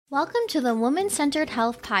Welcome to the Woman-Centered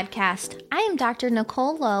Health Podcast. I am Dr.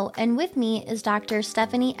 Nicole Lowe, and with me is Dr.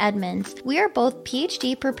 Stephanie Edmonds. We are both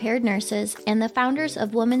PhD prepared nurses and the founders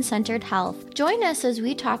of Woman-Centered Health. Join us as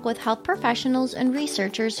we talk with health professionals and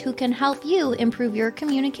researchers who can help you improve your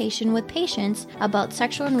communication with patients about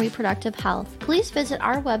sexual and reproductive health. Please visit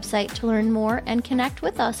our website to learn more and connect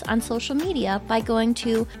with us on social media by going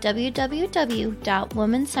to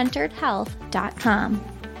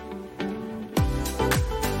www.womancenteredhealth.com.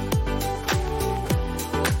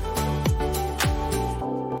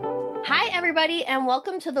 Everybody, and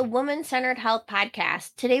welcome to the Woman-Centered Health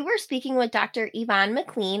Podcast. Today we're speaking with Dr. Yvonne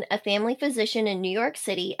McLean, a family physician in New York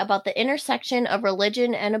City, about the intersection of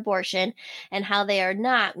religion and abortion and how they are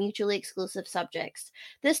not mutually exclusive subjects.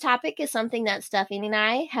 This topic is something that Stephanie and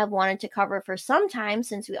I have wanted to cover for some time,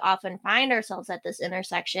 since we often find ourselves at this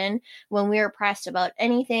intersection when we are pressed about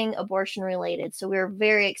anything abortion related. So we're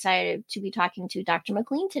very excited to be talking to Dr.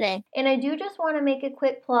 McLean today. And I do just want to make a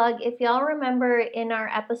quick plug. If y'all remember in our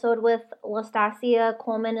episode with Lastasia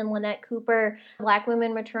Coleman and Lynette Cooper, Black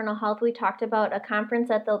Women Maternal Health, we talked about a conference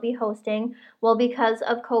that they'll be hosting. Well, because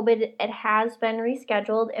of COVID, it has been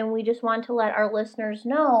rescheduled, and we just want to let our listeners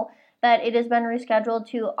know that it has been rescheduled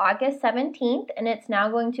to August 17th, and it's now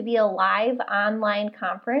going to be a live online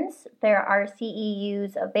conference. There are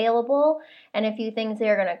CEUs available, and a few things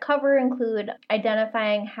they're going to cover include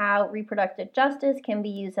identifying how reproductive justice can be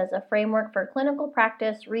used as a framework for clinical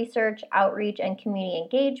practice, research, outreach, and community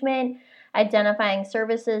engagement, identifying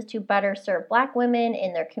services to better serve Black women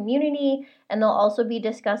in their community, and they'll also be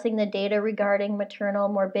discussing the data regarding maternal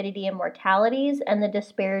morbidity and mortalities and the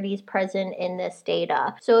disparities present in this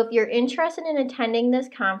data. So if you're interested in attending this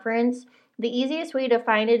conference, the easiest way to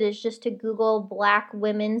find it is just to Google Black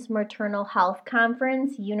Women's Maternal Health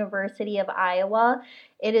Conference, University of Iowa.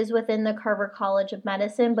 It is within the Carver College of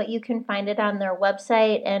Medicine, but you can find it on their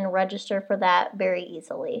website and register for that very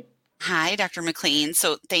easily. Hi, Dr. McLean.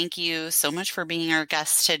 So thank you so much for being our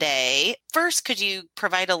guest today. First, could you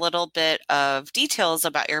provide a little bit of details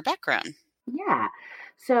about your background? Yeah.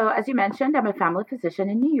 So as you mentioned, I'm a family physician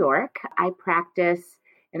in New York. I practice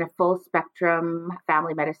in a full spectrum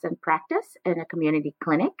family medicine practice in a community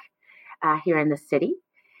clinic here in the city.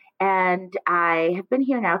 And I have been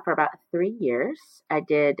here now for about 3 years. I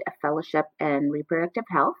did a fellowship in reproductive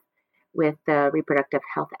health with the Reproductive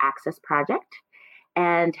Health Access Project,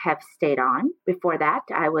 and have stayed on. Before that,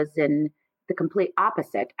 I was in the complete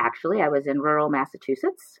opposite, actually. I was in rural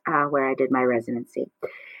Massachusetts, where I did my residency.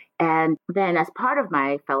 And then as part of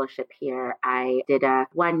my fellowship here, I did a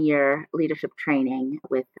 1-year leadership training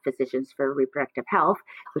with Physicians for Reproductive Health,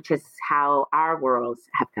 which is how our worlds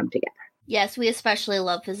have come together. Yes, we especially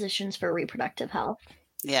love Physicians for Reproductive Health.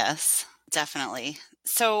 Yes, definitely.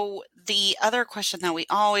 So the other question that we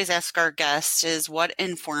always ask our guests is, what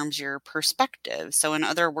informs your perspective? So in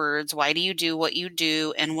other words, why do you do what you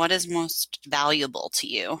do, and what is most valuable to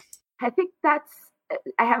you? I think I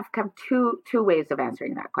have come two ways of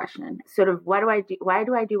answering that question. Sort of, what do I do? Why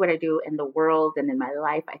do I do what I do in the world and in my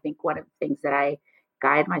life? I think one of the things that I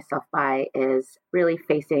guide myself by is really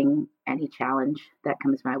facing any challenge that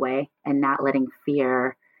comes my way and not letting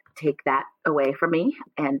fear take that away from me.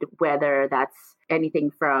 And whether that's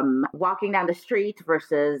anything from walking down the street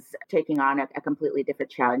versus taking on a completely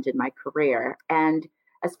different challenge in my career. And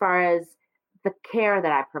as far as the care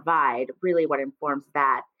that I provide, really what informs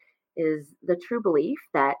that is the true belief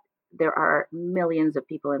that there are millions of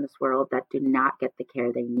people in this world that do not get the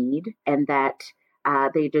care they need, and that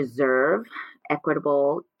they deserve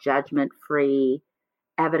equitable, judgment-free,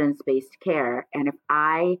 evidence-based care. And if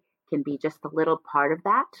I can be just a little part of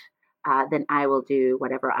that, then I will do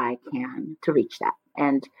whatever I can to reach that.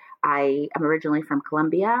 And I am originally from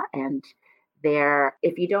Colombia, and there,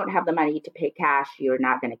 if you don't have the money to pay cash, you're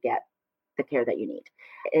not going to get the care that you need.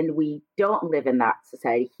 And we don't live in that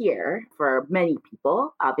society here for many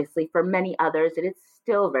people. Obviously, for many others, it is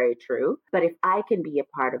still very true. But if I can be a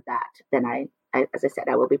part of that, then I as I said,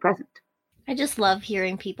 I will be present. I just love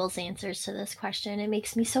hearing people's answers to this question. It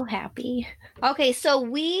makes me so happy. Okay, so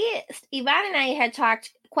Yvonne and I had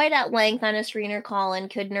talked quite at length on a screener call and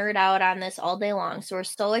could nerd out on this all day long. So we're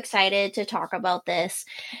so excited to talk about this.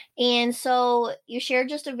 And so you shared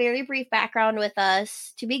just a very brief background with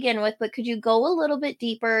us to begin with, but could you go a little bit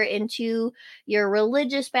deeper into your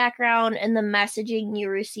religious background and the messaging you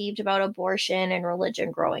received about abortion and religion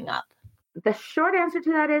growing up? The short answer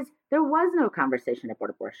to that is there was no conversation about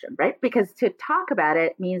abortion, right? Because to talk about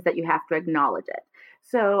it means that you have to acknowledge it.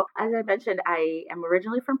 So as I mentioned, I am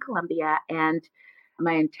originally from Colombia, and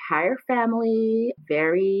My entire family,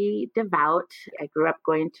 very devout. I grew up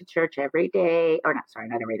going to church every day, or not, sorry,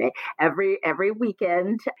 not every day, every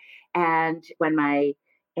weekend. And when my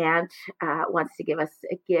aunt wants to give us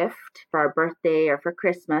a gift for our birthday or for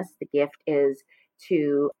Christmas, the gift is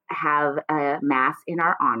to have a mass in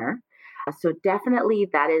our honor. So definitely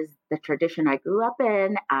that is the tradition I grew up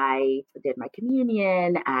in. I did my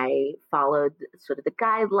communion. I followed sort of the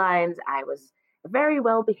guidelines. I was a very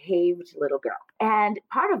well behaved little girl. And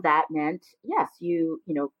part of that meant, yes,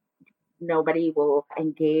 nobody will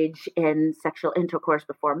engage in sexual intercourse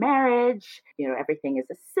before marriage. Everything is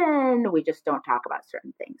a sin. We just don't talk about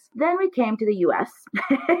certain things. Then we came to the US.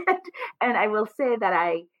 And I will say that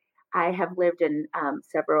I have lived in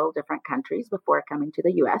several different countries before coming to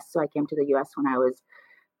the US. So I came to the US when I was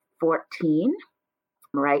 14,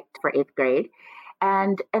 right, for 8th grade.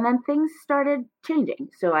 And then things started changing.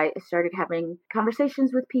 So I started having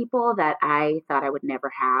conversations with people that I thought I would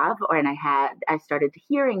never have, I started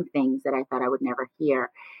hearing things that I thought I would never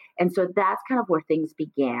hear. And so that's kind of where things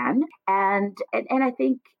began. And I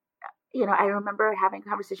think, I remember having a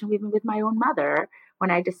conversation even with my own mother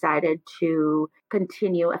when I decided to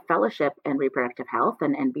continue a fellowship in reproductive health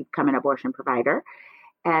and become an abortion provider.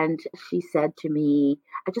 And she said to me,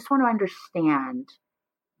 I just want to understand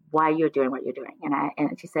why you're doing what you're doing.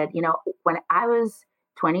 And she said, when I was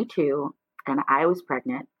 22 and I was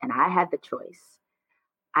pregnant and I had the choice,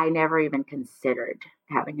 I never even considered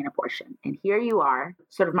having an abortion. And here you are,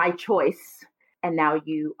 sort of my choice, and now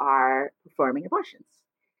you are performing abortions.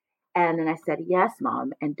 And then I said, yes,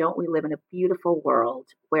 Mom. And don't we live in a beautiful world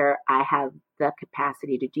where I have the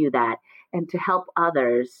capacity to do that and to help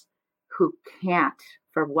others who can't,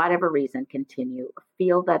 for whatever reason, continue,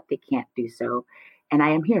 feel that they can't do so. And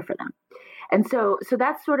I am here for them. And so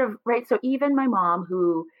that's sort of right. So even my mom,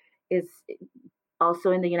 who is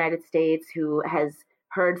also in the United States, who has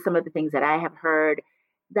heard some of the things that I have heard,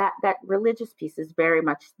 that religious piece is very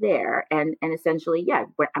much there. And essentially, yeah,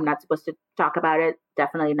 I'm not supposed to talk about it,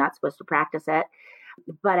 definitely not supposed to practice it.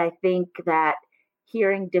 But I think that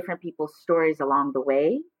hearing different people's stories along the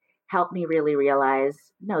way helped me really realize,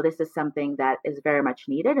 no, this is something that is very much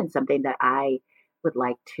needed and something that I would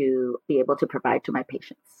like to be able to provide to my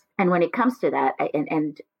patients. And when it comes to that,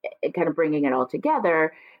 and kind of bringing it all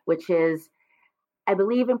together, which is, I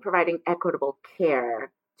believe in providing equitable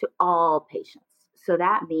care to all patients. So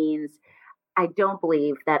that means I don't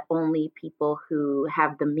believe that only people who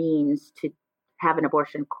have the means to have an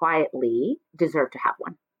abortion quietly deserve to have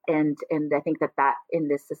one. And I think that in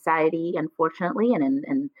this society, unfortunately, and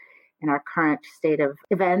in our current state of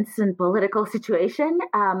events and political situation,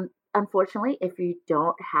 unfortunately, if you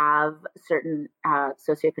don't have certain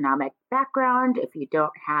socioeconomic background, if you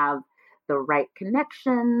don't have the right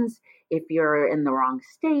connections, if you're in the wrong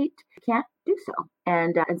state, you can't do so.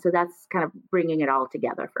 And so that's kind of bringing it all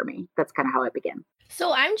together for me. That's kind of how it began.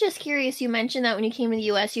 So I'm just curious, you mentioned that when you came to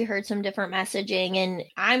the US, you heard some different messaging, and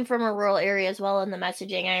I'm from a rural area as well, and the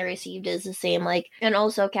messaging I received is the same, and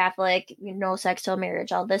also Catholic, no sex till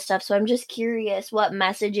marriage, all this stuff. So I'm just curious what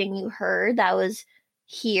messaging you heard that was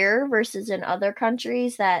here versus in other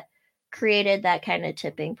countries that created that kind of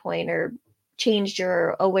tipping point or changed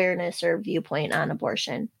your awareness or viewpoint on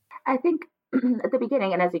abortion. I think at the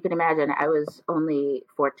beginning, and as you can imagine, I was only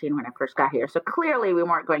 14 when I first got here. So clearly we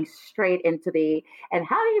weren't going straight into and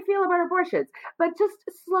how do you feel about abortions? But just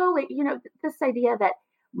slowly, this idea that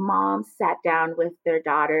moms sat down with their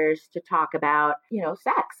daughters to talk about,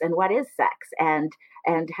 sex and what is sex and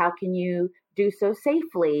how can you do so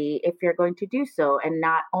safely if you're going to do so, and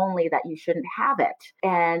not only that you shouldn't have it.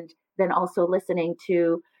 And then also listening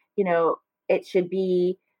to, it should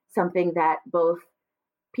be something that both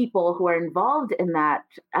people who are involved in that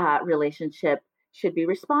relationship should be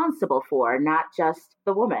responsible for, not just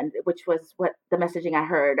the woman, which was what the messaging I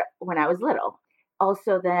heard when I was little.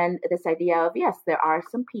 Also, then this idea of, yes, there are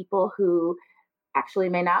some people who actually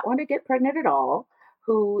may not want to get pregnant at all,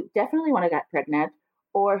 who definitely want to get pregnant,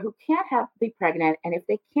 or who can't be pregnant. And if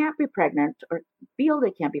they can't be pregnant or feel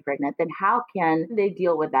they can't be pregnant, then how can they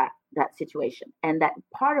deal with that situation? And that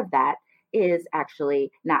part of that is actually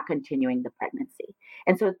not continuing the pregnancy.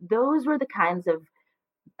 And so those were the kinds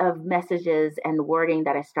of messages and wording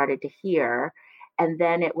that I started to hear. And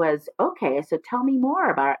then it was, okay, so tell me more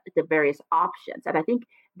about the various options. And I think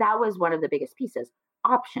that was one of the biggest pieces,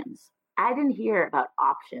 options. I didn't hear about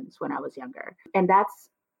options when I was younger. And that's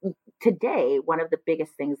today, one of the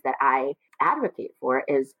biggest things that I advocate for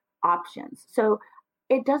is options. So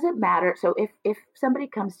it doesn't matter. So if somebody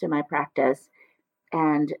comes to my practice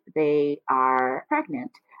and they are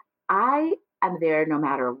pregnant, I I'm there no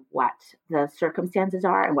matter what the circumstances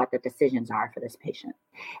are and what the decisions are for this patient.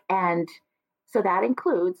 And so that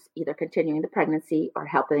includes either continuing the pregnancy or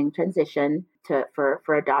helping transition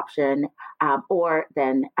for adoption, or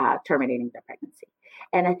then terminating the pregnancy.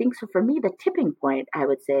 And I think so for me, the tipping point, I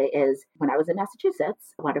would say, is when I was in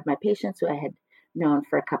Massachusetts, one of my patients who I had known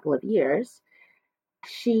for a couple of years,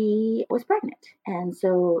 she was pregnant. And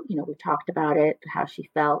so, we talked about it, how she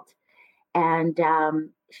felt. And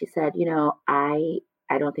she said, I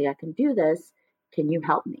don't think I can do this. Can you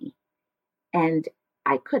help me? And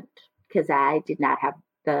I couldn't, because I did not have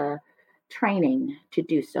the training to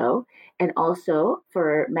do so. And also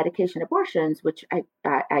for medication abortions, which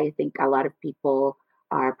I think a lot of people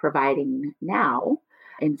are providing now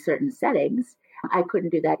in certain settings, I couldn't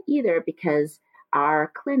do that either because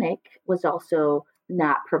our clinic was also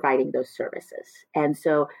not providing those services. And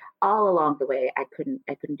so all along the way, I couldn't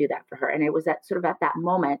do that for her. And it was at that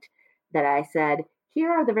moment that I said,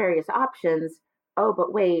 here are the various options. Oh,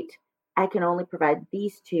 but wait, I can only provide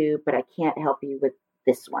these two, but I can't help you with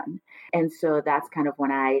this one. And so that's kind of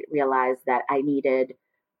when I realized that I needed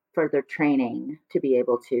further training to be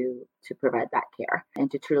able to provide that care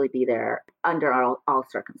and to truly be there under all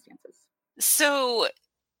circumstances. So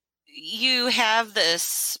you have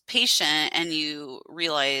this patient and you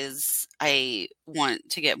realize I want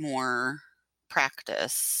to get more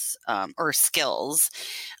practice or skills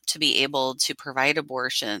to be able to provide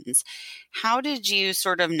abortions. How did you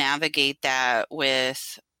sort of navigate that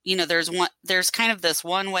with, there's kind of this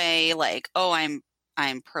one way, like, oh, I'm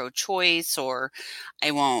pro-choice, or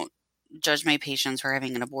I won't judge my patients for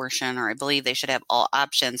having an abortion, or I believe they should have all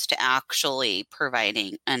options, to actually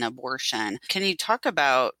providing an abortion. Can you talk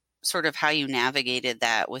about sort of how you navigated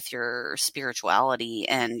that with your spirituality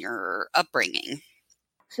and your upbringing?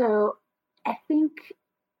 So I think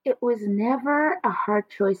it was never a hard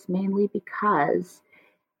choice, mainly because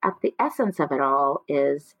at the essence of it all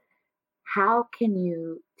is, how can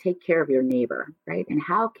you take care of your neighbor, right? And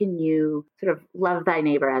how can you sort of love thy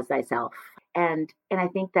neighbor as thyself? And I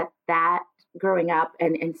think that growing up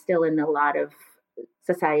and still in a lot of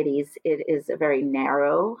societies, it is a very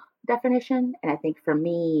narrow definition. And I think for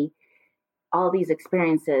me, all these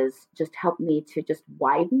experiences just helped me to just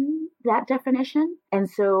widen that definition. And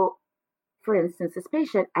so, for instance, this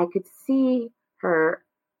patient, I could see her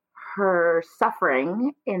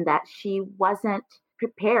suffering in that she wasn't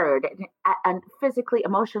prepared and physically,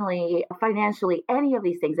 emotionally, financially, any of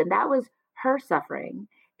these things. And that was her suffering.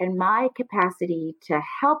 And my capacity to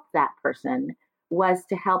help that person was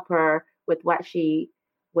to help her with what she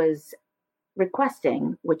was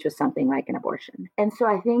requesting, which was something like an abortion. And so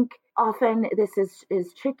I think often this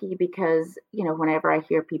is tricky because, whenever I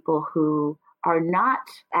hear people who are not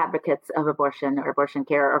advocates of abortion or abortion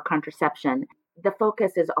care or contraception, the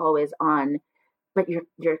focus is always on, but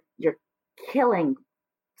you're killing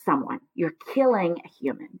someone, you're killing a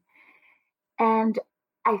human. And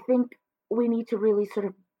I think we need to really sort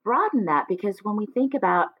of broaden that, because when we think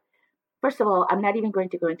about, first of all, I'm not even going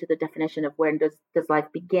to go into the definition of when does life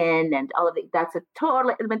begin and all of it. That's a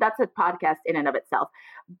podcast in and of itself.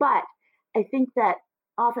 But I think that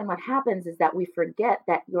often what happens is that we forget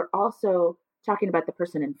that you're also talking about the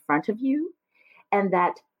person in front of you, and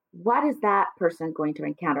that what is that person going to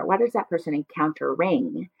encounter? What is that person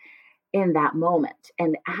encountering in that moment?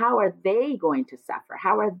 And how are they going to suffer?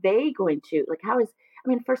 How are they going to,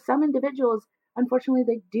 for some individuals, unfortunately,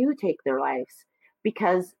 they do take their lives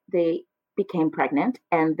because they became pregnant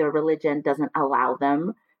and their religion doesn't allow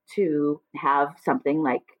them to have something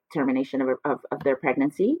like termination of their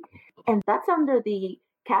pregnancy. And that's under the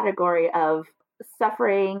category of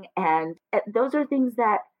suffering. And those are things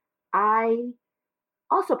that I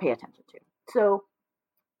also pay attention to. So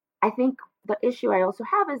I think the issue I also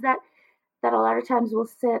have is that a lot of times we'll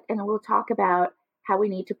sit and we'll talk about how we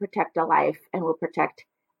need to protect a life and we'll protect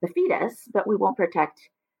the fetus, but we won't protect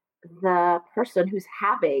the person who's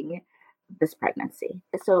having this pregnancy.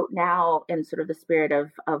 So now, in sort of the spirit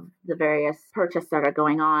of the various protests that are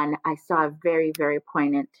going on, I saw a very, very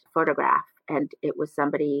poignant photograph, and it was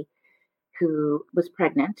somebody who was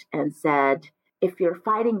pregnant and said, if you're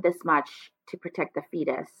fighting this much to protect the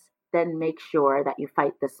fetus, then make sure that you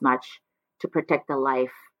fight this much to protect the life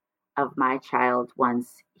of my child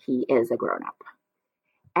once he is a grown-up.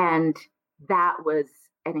 And that was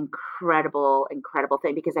an incredible, incredible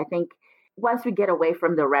thing, because I think once we get away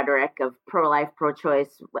from the rhetoric of pro-life,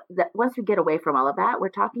 pro-choice, once we get away from all of that, we're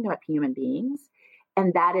talking about human beings,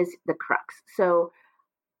 and that is the crux. So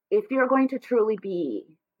if you're going to truly be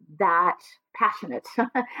that passionate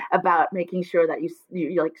about making sure that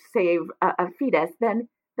you like save a fetus, then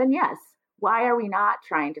yes, why are we not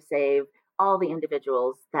trying to save all the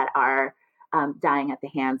individuals that are dying at the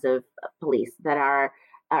hands of police, that are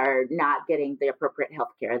not getting the appropriate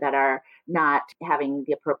health care, that are not having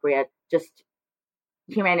the appropriate just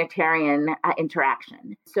humanitarian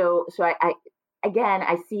interaction. So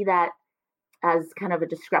I see that as kind of a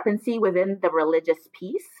discrepancy within the religious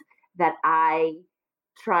piece that I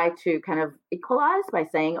try to kind of equalize by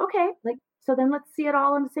saying, okay, like, so then let's see it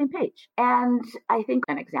all on the same page. And I think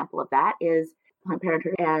an example of that is Planned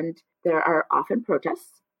Parenthood. And there are often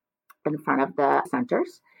protests in front of the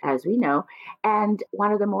centers, as we know. And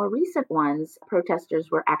one of the more recent ones, protesters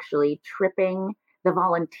were actually tripping the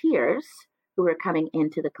volunteers who were coming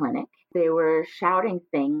into the clinic. They were shouting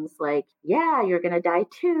things like, yeah, you're going to die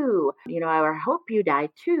too. I hope you die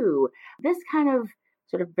too. This kind of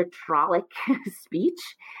sort of vitriolic speech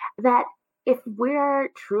that if we're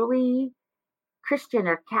truly Christian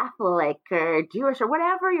or Catholic or Jewish or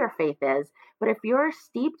whatever your faith is, but if you're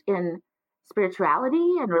steeped in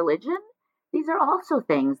spirituality and religion, these are also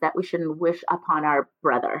things that we shouldn't wish upon our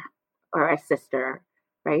brother or a sister,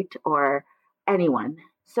 right? Or anyone.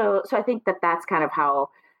 So I think that that's kind of how,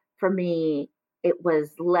 for me, it was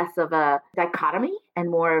less of a dichotomy and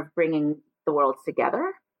more of bringing the worlds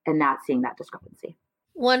together and not seeing that discrepancy.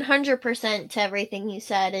 100% to everything you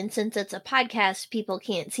said. And since it's a podcast, people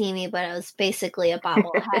can't see me, but I was basically a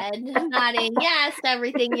bobblehead nodding yes to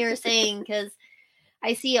everything you're saying, because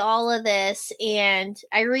I see all of this. And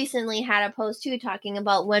I recently had a post too talking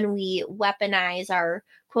about when we weaponize our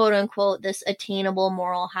quote unquote this attainable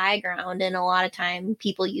moral high ground. And a lot of time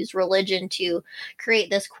people use religion to create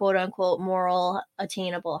this quote unquote moral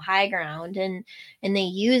attainable high ground, and they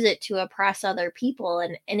use it to oppress other people.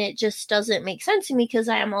 And it just doesn't make sense to me, because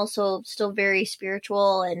I am also still very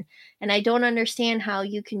spiritual, and I don't understand how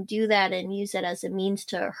you can do that and use it as a means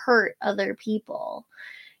to hurt other people.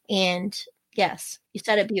 And yes, you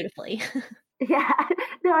said it beautifully. Yeah.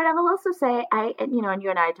 No, and I will also say, and you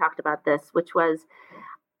and I talked about this, which was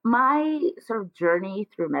my sort of journey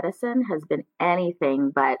through medicine has been anything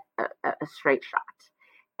but a straight shot.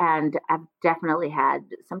 And I've definitely had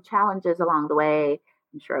some challenges along the way.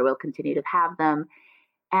 I'm sure I will continue to have them.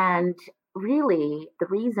 And really, the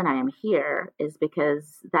reason I am here is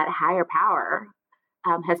because that higher power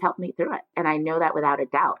has helped me through it. And I know that without a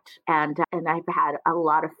doubt. And I've had a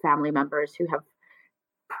lot of family members who have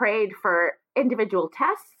prayed for individual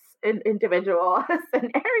tests in individual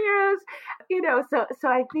scenarios, so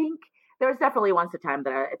I think there was definitely once a time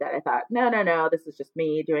that I thought, no, this is just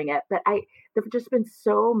me doing it. But there've just been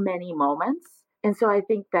so many moments. And so I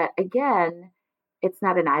think that, again, it's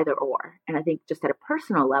not an either or. And I think just at a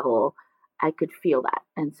personal level, I could feel that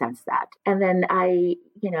and sense that. And then and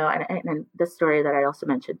the story that I also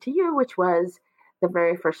mentioned to you, which was the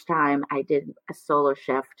very first time I did a solo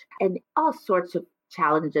shift, and all sorts of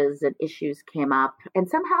challenges and issues came up, and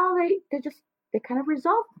somehow they kind of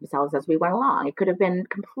resolved themselves as we went along. It could have been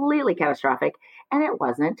completely catastrophic, and it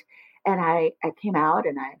wasn't. And I came out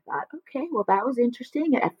and I thought, okay, well, that was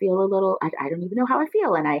interesting. I feel a little, I don't even know how I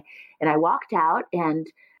feel. And I walked out and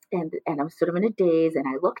I was sort of in a daze, and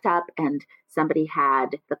I looked up and somebody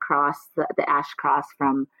had the cross, the ash cross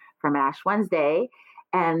from Ash Wednesday.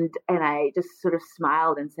 And I just sort of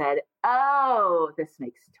smiled and said, oh, this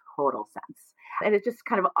makes total sense. And it just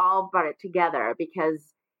kind of all brought it together, because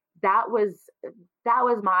that was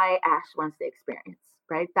my Ash Wednesday experience,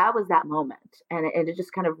 right? That was that moment. And it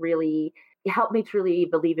just kind of really helped me truly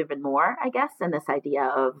believe even more, I guess, in this idea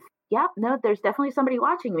of, yeah, no, there's definitely somebody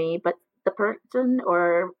watching me, but the person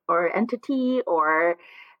or entity or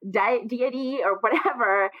deity or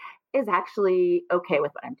whatever is actually okay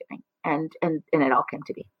with what I'm doing. And it all came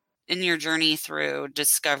to be. In your journey through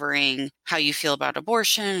discovering how you feel about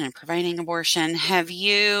abortion and providing abortion, have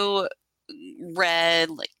you read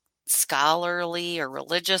scholarly or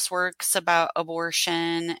religious works about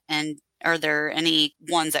abortion? And are there any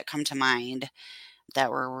ones that come to mind that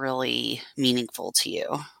were really meaningful to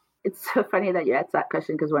you? It's so funny that you asked that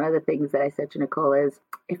question, because one of the things that I said to Nicole is,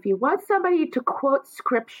 if you want somebody to quote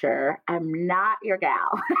scripture, I'm not your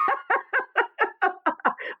gal.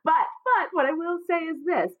 But what I will say is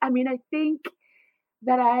this. I mean, I think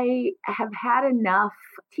that I have had enough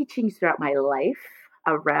teachings throughout my life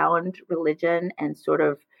around religion and sort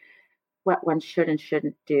of what one should and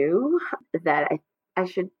shouldn't do, that I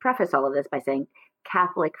should preface all of this by saying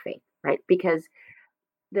Catholic faith, right? Because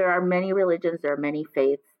there are many religions, there are many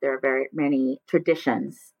faiths, there are very many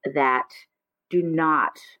traditions that do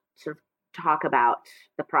not sort of talk about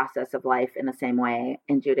the process of life in the same way.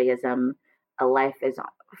 In Judaism, a life is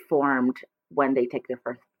formed when they take their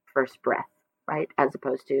first breath, right? As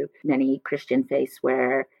opposed to many Christian faiths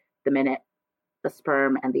where the minute the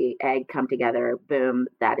sperm and the egg come together, boom,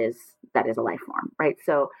 that is a life form, right?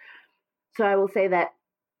 So I will say that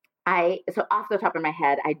so off the top of my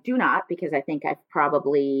head, I do not, because I think I've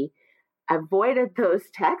probably avoided those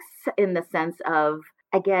texts in the sense of,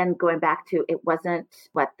 again, going back to, it wasn't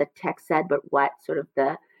what the text said, but what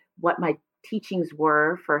what my teachings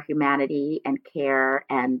were for humanity and care.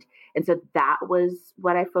 And so that was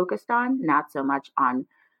what I focused on, not so much on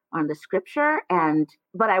the scripture.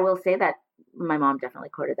 But I will say that my mom definitely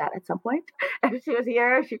quoted that at some point. If she was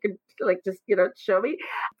here, she could just, show me.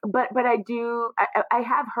 But I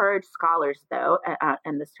have heard scholars though,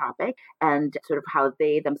 in this topic, and sort of how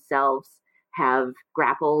they themselves have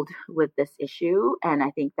grappled with this issue. And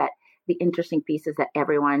I think that the interesting piece is that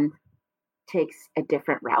everyone takes a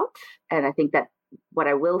different route. And I think that what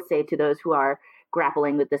I will say to those who are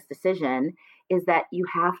grappling with this decision is that you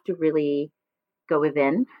have to really go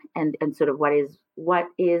within and sort of what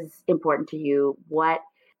is important to you, what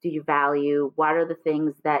do you value, what are the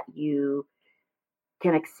things that you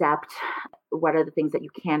can accept, what are the things that you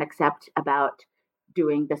can't accept about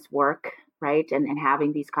doing this work, right? And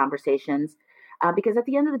having these conversations. Because at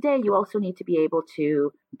the end of the day, you also need to be able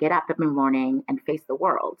to get up in the morning and face the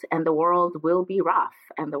world. And the world will be rough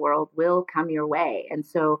and the world will come your way. And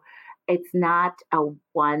so it's not a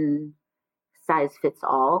one size fits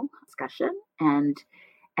all discussion. And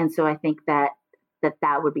so I think that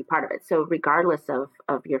would be part of it. So regardless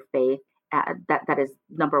of your faith, that is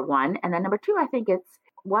number one. And then number two, I think it's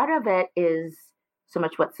what of it is so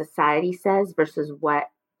much what society says versus what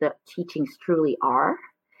the teachings truly are.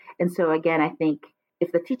 And so again, I think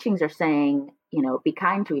if the teachings are saying, be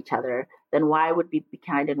kind to each other, then why would we be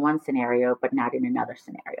kind in one scenario but not in another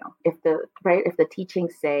scenario? If the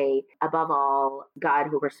teachings say, above all, God,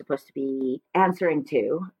 who we're supposed to be answering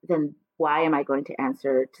to, then why am I going to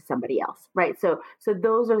answer to somebody else, right? So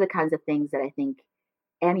those are the kinds of things that I think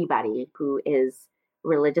anybody who is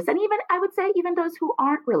religious, and even I would say even those who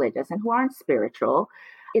aren't religious and who aren't spiritual,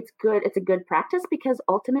 it's a good practice, because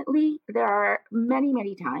ultimately there are many,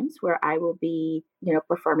 many times where I will be,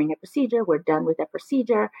 performing a procedure, we're done with a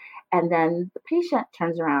procedure, and then the patient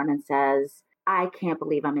turns around and says, I can't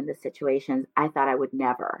believe I'm in this situation. I thought I would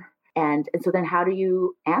never. And so then how do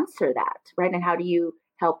you answer that, right? And how do you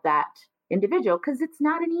help that individual? Because it's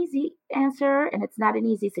not an easy answer and it's not an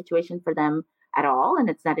easy situation for them at all. And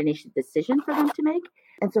it's not an easy decision for them to make.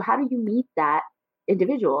 And so how do you meet that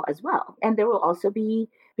individual as well? And there will also be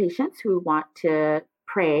patients who want to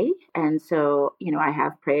pray. And so, I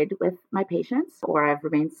have prayed with my patients or I've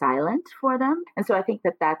remained silent for them. And so I think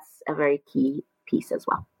that that's a very key piece as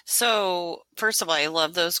well. So first of all, I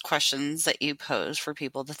love those questions that you pose for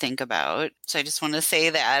people to think about. So I just want to say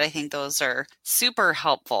that I think those are super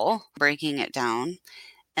helpful, breaking it down.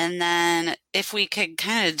 And then if we could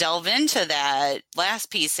kind of delve into that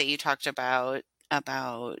last piece that you talked about,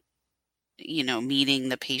 meeting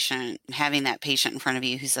the patient, having that patient in front of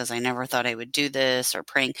you who says, I never thought I would do this, or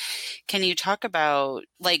praying. Can you talk about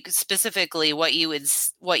specifically what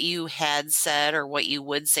you had said or what you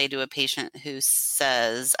would say to a patient who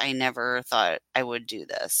says, I never thought I would do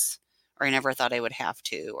this, or I never thought I would have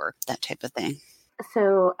to, or that type of thing?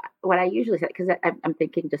 So what I usually say, because I'm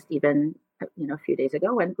thinking just even, a few days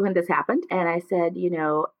ago when this happened, and I said,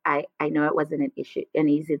 I know it wasn't an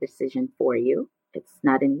easy decision for you. It's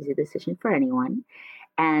not an easy decision for anyone.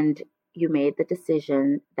 And you made the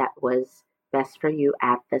decision that was best for you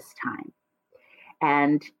at this time.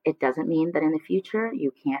 And it doesn't mean that in the future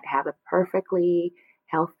you can't have a perfectly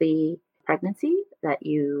healthy pregnancy that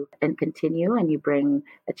you and continue and you bring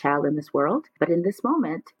a child in this world. But in this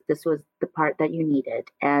moment, this was the part that you needed.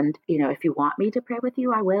 And, if you want me to pray with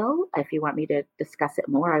you, I will. If you want me to discuss it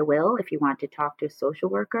more, I will. If you want to talk to a social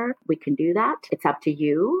worker, we can do that. It's up to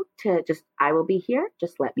you to I will be here.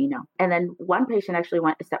 Just let me know. And then one patient actually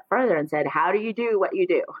went a step further and said, how do you do what you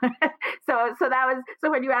do? So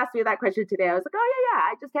when you asked me that question today, I was like, oh yeah,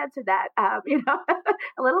 I just answered that,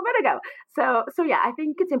 a little bit ago. So yeah, I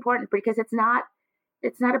think it's important because it's not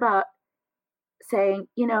about saying,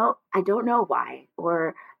 I don't know why,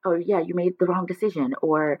 or yeah, you made the wrong decision,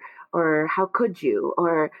 or how could you,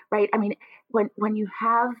 or right. I mean, when you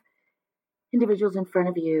have individuals in front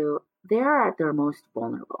of you, they're at their most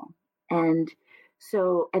vulnerable. And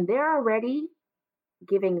they're already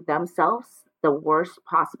giving themselves the worst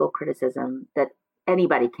possible criticism that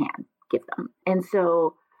anybody can give them. And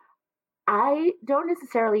so I don't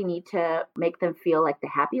necessarily need to make them feel like the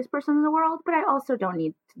happiest person in the world, but I also don't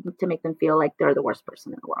need to make them feel like they're the worst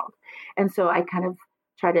person in the world. And so I kind of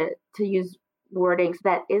try to use wordings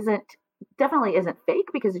that isn't definitely isn't fake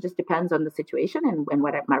because it just depends on the situation and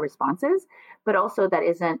what my response is, but also that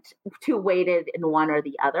isn't too weighted in one or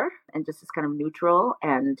the other and just is kind of neutral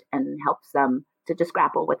and helps them to just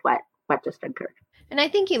grapple with what just occurred. And I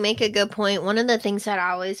think you make a good point. One of the things that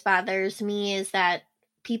always bothers me is that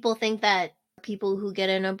people think that people who get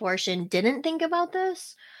an abortion didn't think about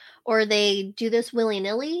this, or they do this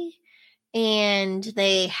willy-nilly and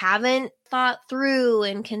they haven't thought through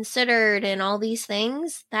and considered and all these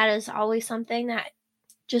things. That is always something that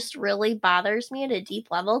just really bothers me at a deep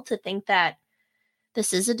level, to think that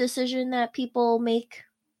this is a decision that people make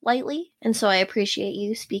lightly. And so I appreciate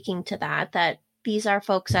you speaking to that these are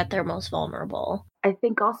folks at their most vulnerable. I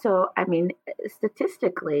think also, I mean,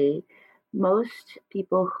 statistically, most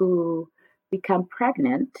people who become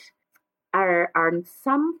pregnant are on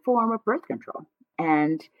some form of birth control.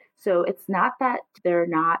 And so it's not that they're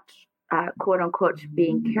not, quote unquote,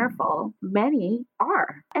 being careful. Many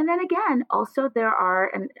are. And then again, also there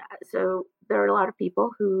are a lot of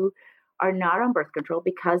people who are not on birth control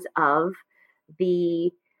because of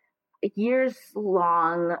the years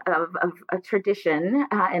long of a tradition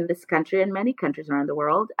in this country and many countries around the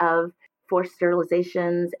world of forced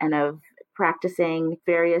sterilizations and of practicing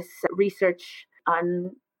various research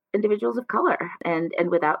on individuals of color and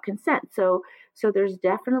without consent. So there's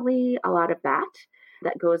definitely a lot of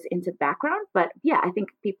that goes into the background. But yeah, I think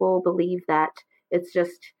people believe that it's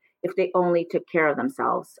just if they only took care of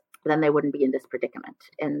themselves, then they wouldn't be in this predicament.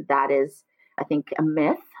 And that is, I think, a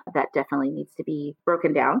myth that definitely needs to be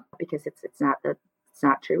broken down because it's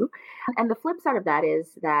not true. And the flip side of that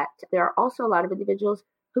is that there are also a lot of individuals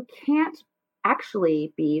who can't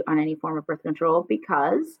actually be on any form of birth control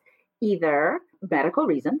because either medical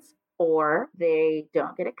reasons, or they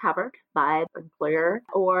don't get it covered by the employer,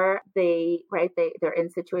 or they're in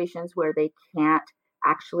situations where they can't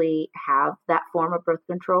actually have that form of birth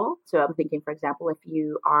control. So I'm thinking, for example, if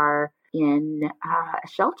you are in a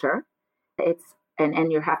shelter,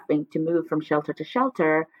 and you're having to move from shelter to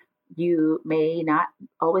shelter, you may not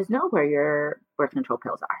always know where your birth control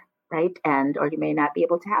pills are, right? Or you may not be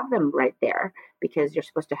able to have them right there because you're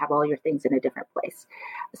supposed to have all your things in a different place.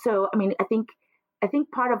 So, I mean, I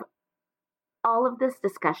think part of all of this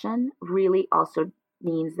discussion really also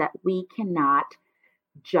means that we cannot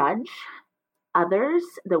judge others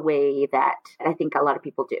the way that I think a lot of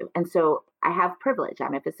people do. And so I have privilege.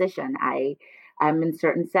 I'm a physician. I'm in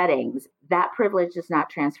certain settings. That privilege does not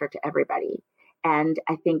transfer to everybody. And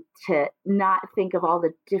I think to not think of all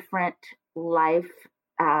the different life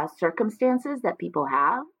circumstances that people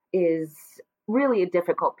have is really a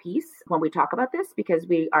difficult piece when we talk about this, because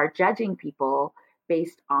we are judging people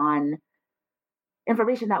based on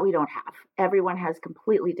information that we don't have. Everyone has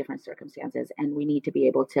completely different circumstances, and we need to be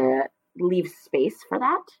able to leave space for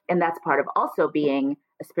that. And that's part of also being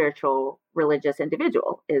a spiritual, religious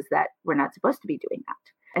individual, is that we're not supposed to be doing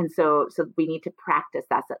that. And so we need to practice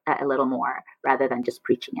that a little more rather than just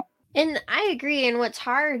preaching it. And I agree. And what's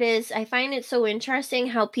hard is I find it so interesting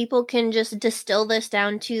how people can just distill this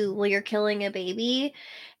down to, well, you're killing a baby.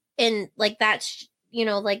 And like, that's,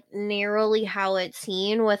 like narrowly how it's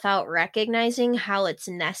seen, without recognizing how it's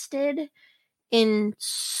nested in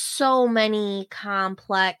so many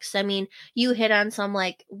complex. I mean, you hit on some,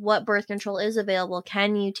 like, what birth control is available.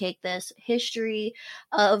 Can you take this? History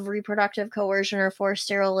of reproductive coercion or forced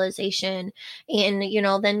sterilization. And,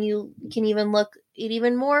 then you can even look at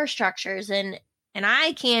even more structures, and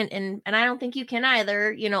I can't, and I don't think you can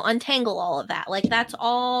either, untangle all of that. Like, that's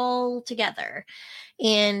all together.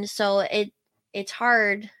 And so it's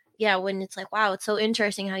hard. Yeah, when it's like, wow, it's so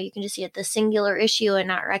interesting how you can just see it the singular issue and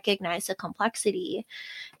not recognize the complexity.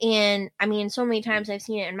 And I mean, so many times I've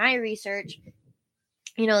seen it in my research.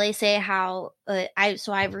 They say how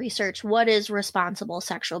I've researched what is responsible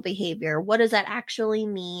sexual behavior. What does that actually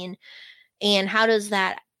mean? And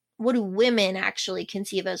what do women actually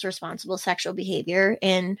conceive as responsible sexual behavior?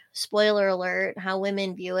 And spoiler alert, how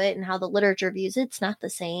women view it and how the literature views it's not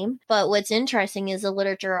the same. But what's interesting is the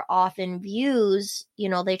literature often views,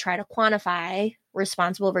 they try to quantify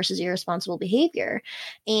responsible versus irresponsible behavior.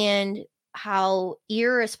 And how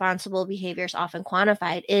irresponsible behavior is often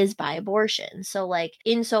quantified is by abortion. So like,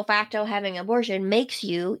 ipso facto, having abortion makes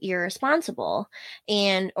you irresponsible,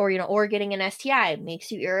 or getting an STI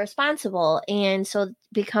makes you irresponsible. And so it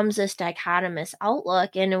becomes this dichotomous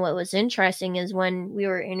outlook. And what was interesting is when we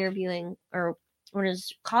were interviewing, or when it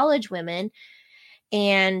was college women,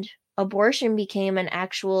 and abortion became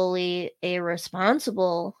actually a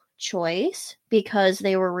responsible choice because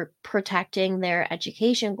they were protecting their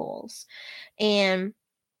education goals. And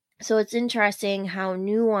So it's interesting how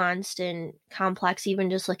nuanced and complex, even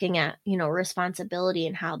just looking at, responsibility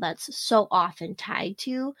and how that's so often tied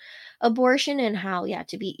to abortion, and how,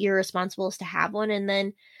 to be irresponsible is to have one. And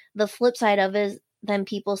then the flip side of it is then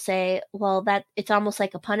people say, well, that it's almost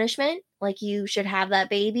like a punishment. Like, you should have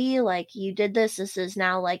that baby. Like, you did this. This is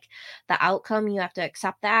now like the outcome. You have to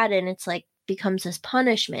accept that. And it's like, becomes this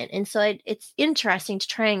punishment. And so it's interesting to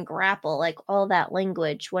try and grapple like all that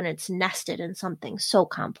language when it's nested in something so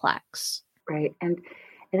complex. Right. And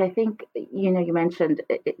I think, you mentioned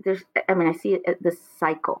I see this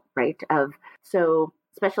cycle, right? So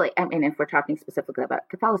especially, if we're talking specifically about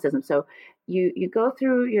Catholicism, so you go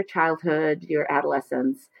through your childhood, your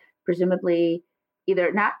adolescence, presumably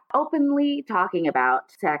either not openly talking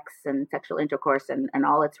about sex and sexual intercourse and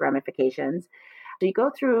all its ramifications. So you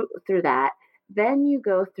go through that, then you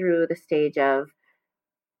go through the stage of,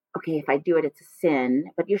 okay, if I do it, it's a sin,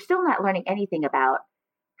 but you're still not learning anything about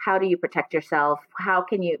how do you protect yourself? How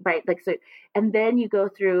can you, right? Like, so, and then you go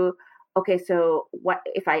through, okay, so what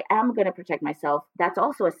if I am going to protect myself? That's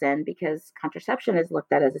also a sin because contraception is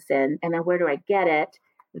looked at as a sin. And then where do I get it?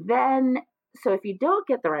 Then, so if you don't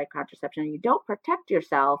get the right contraception and you don't protect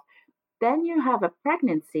yourself, then you have a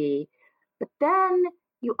pregnancy, but then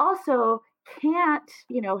you also can't,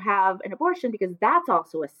 have an abortion because that's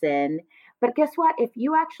also a sin. But guess what? If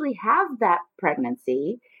you actually have that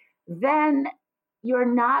pregnancy, then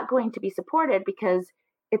you're not going to be supported because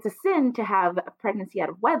it's a sin to have a pregnancy out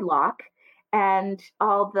of wedlock and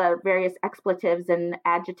all the various expletives and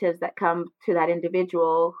adjectives that come to that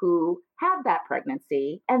individual who had that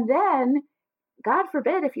pregnancy. And then, God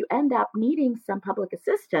forbid, if you end up needing some public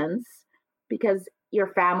assistance because your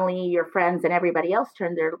family, your friends, and everybody else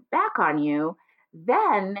turn their back on you,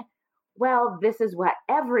 then, well, this is what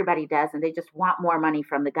everybody does, and they just want more money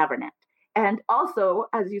from the government. And also,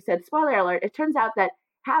 as you said, spoiler alert, it turns out that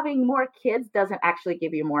having more kids doesn't actually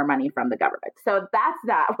give you more money from the government. So that's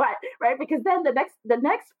not what, right? Because then the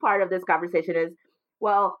next part of this conversation is,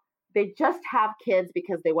 well, they just have kids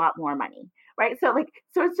because they want more money, right? So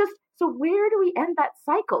it's just, so where do we end that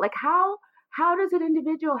cycle? Like, how does an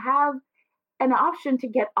individual have an option to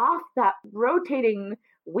get off that rotating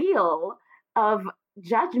wheel of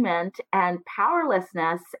judgment and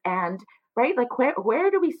powerlessness and, right? Like,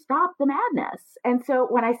 where do we stop the madness? And so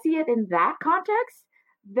when I see it in that context,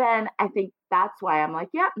 then I think that's why I'm like,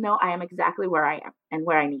 yeah, no, I am exactly where I am and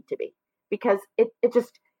where I need to be, because it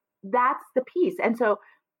just, that's the piece. And so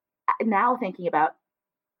now thinking about,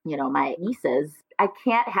 my nieces, I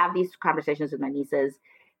can't have these conversations with my nieces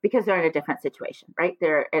because they're in a different situation, right?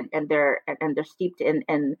 They're steeped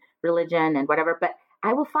in religion and whatever, but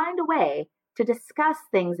I will find a way to discuss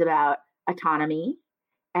things about autonomy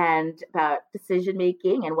and about decision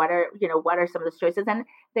making and what are some of the choices. And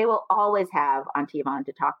they will always have Auntie Yvonne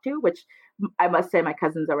to talk to, which I must say my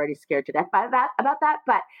cousin's already scared to death about that.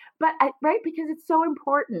 But right, because it's so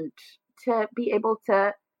important to be able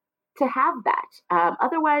to have that.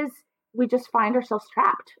 Otherwise, we just find ourselves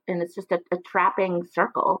trapped, and it's just a trapping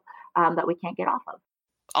circle that we can't get off of.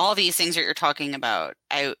 All these things that you're talking about,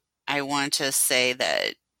 I want to say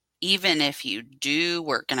that even if you do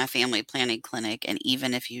work in a family planning clinic and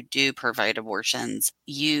even if you do provide abortions,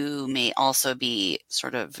 you may also be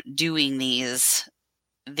sort of doing these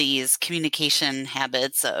communication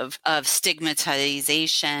habits of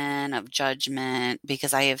stigmatization, of judgment,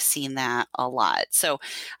 because I have seen that a lot. So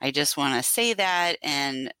I just want to say that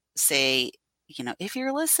and say, if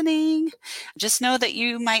you're listening, just know that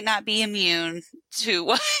you might not be immune to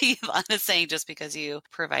what Yvonne is saying just because you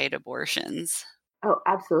provide abortions. Oh,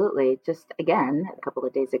 absolutely. Just again, a couple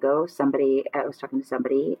of days ago, I was talking to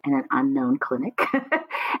somebody in an unknown clinic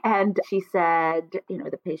and she said,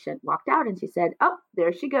 the patient walked out and she said, oh,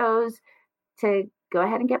 there she goes to go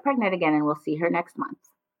ahead and get pregnant again. And we'll see her next month.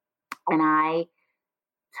 And I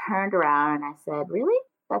turned around and I said, really?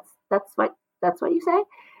 That's what you say?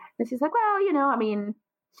 And she's like, well,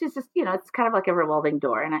 she's just, it's kind of like a revolving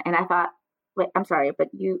door. And I thought, wait, I'm sorry, but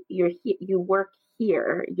you work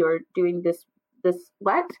here, you're doing this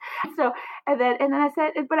what? So and then I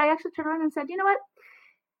said, but I actually turned around and said, you know what?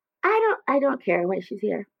 I don't care why she's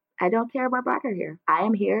here. I don't care what brought her here. I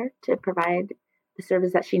am here to provide the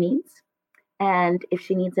service that she needs. And if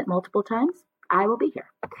she needs it multiple times, I will be here.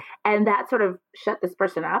 And that sort of shut this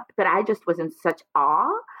person up. But I just was in such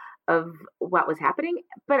awe of what was happening,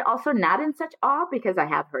 but also not in such awe because I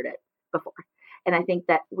have heard it before. And I think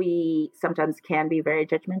that we sometimes can be very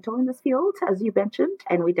judgmental in this field, as you mentioned,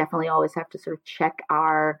 and we definitely always have to sort of check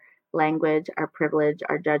our language, our privilege,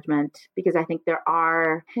 our judgment, because I think there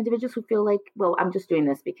are individuals who feel like, well, I'm just doing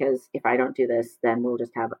this because if I don't do this, then we'll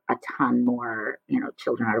just have a ton more,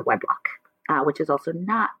 children out of wedlock, which is also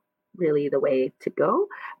not really the way to go.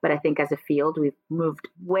 But I think as a field, we've moved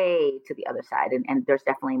way to the other side. And there's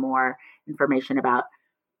definitely more information about,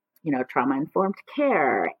 trauma-informed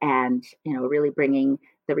care and, really bringing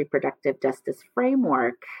the reproductive justice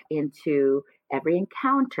framework into every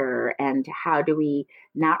encounter, and how do we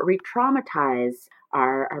not re-traumatize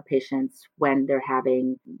our patients when they're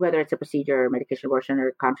having, whether it's a procedure or medication abortion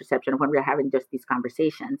or contraception, when we're having just these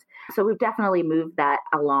conversations. So we've definitely moved that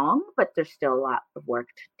along, but there's still a lot of work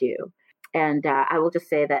to do. And I will just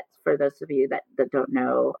say that for those of you that don't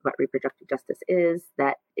know what reproductive justice is,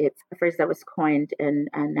 that it's a phrase that was coined in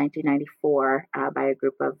 1994 by a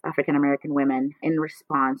group of African-American women in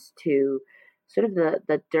response to sort of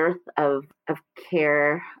the dearth of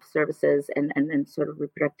care services and sort of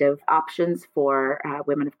reproductive options for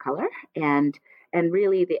women of color. And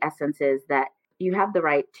really the essence is that you have the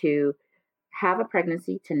right to have a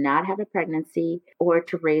pregnancy, to not have a pregnancy, or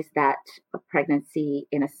to raise that pregnancy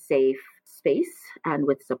in a safe space and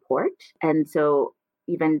with support. And so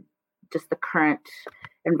even just the current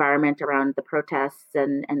environment around the protests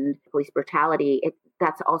and police brutality,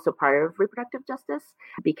 that's also part of reproductive justice,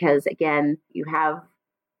 because again, you have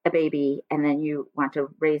a baby and then you want to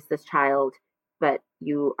raise this child, but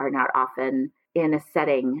you are not often in a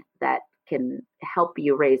setting that can help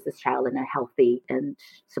you raise this child in a healthy and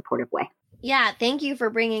supportive way. Yeah, thank you for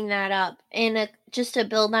bringing that up. And just to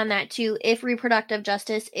build on that too, if reproductive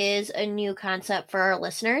justice is a new concept for our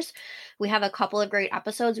listeners, we have a couple of great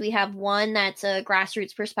episodes. We have one that's a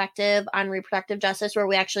grassroots perspective on reproductive justice, where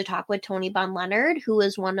we actually talk with Toni Bonn Leonard, who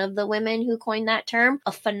is one of the women who coined that term,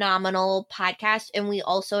 a phenomenal podcast. And we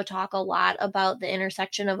also talk a lot about the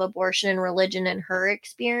intersection of abortion and religion and her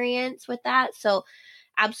experience with that. So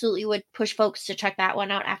absolutely would push folks to check that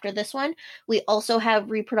one out after this one. We also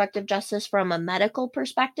have reproductive justice from a medical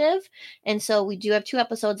perspective. And so we do have 2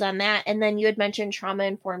 episodes on that. And then you had mentioned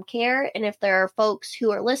trauma-informed care. And if there are folks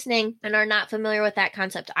who are listening and are not familiar with that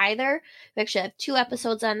concept either, we actually have 2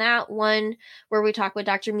 episodes on that. One where we talk with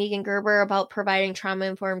Dr. Megan Gerber about providing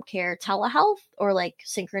trauma-informed care telehealth, or like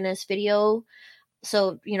synchronous video.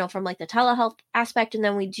 So, from like the telehealth aspect. And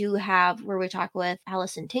then we do have where we talk with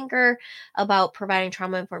Allison Tinker about providing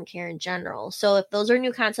trauma-informed care in general. So if those are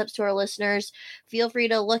new concepts to our listeners, feel free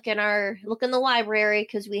to look in the library,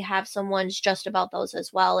 because we have some ones just about those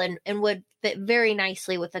as well, and would fit very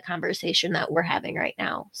nicely with the conversation that we're having right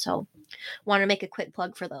now. So want to make a quick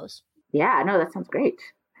plug for those. Yeah, no, that sounds great.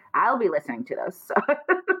 I'll be listening to those. So.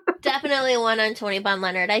 Definitely one on Toni Bonn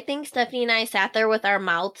Leonard. I think Stephanie and I sat there with our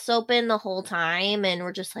mouths open the whole time, and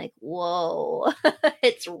we're just like, whoa,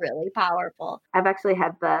 it's really powerful. I've actually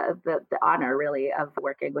had the honor really of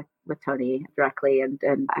working with Toni directly and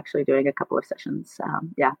actually doing a couple of sessions.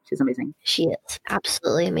 Yeah, she's amazing. She is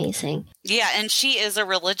absolutely amazing. Yeah, and she is a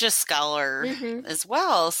religious scholar as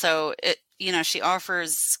well. So she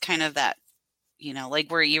offers kind of that,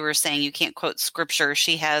 like where you were saying you can't quote scripture.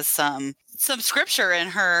 She has some scripture in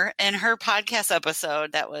her podcast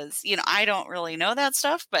episode that was, I don't really know that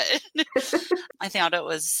stuff, but I thought it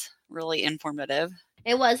was really informative.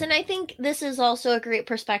 It was. And I think this is also a great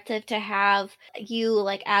perspective to have you,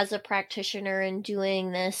 like, as a practitioner and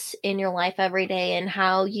doing this in your life every day, and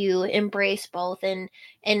how you embrace both. And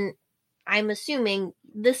I'm assuming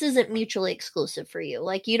this isn't mutually exclusive for you.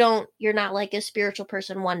 Like, you're not like a spiritual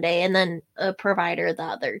person one day and then a provider the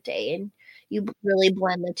other day, and you really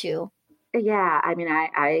blend the two. Yeah, I mean,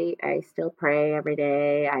 I still pray every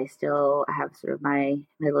day. I still have sort of my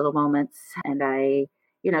little moments, and I,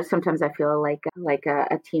 sometimes I feel like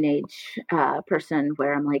a teenage person,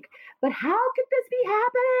 where I'm like, but how could this be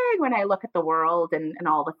happening, when I look at the world and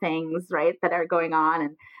all the things, right, that are going on,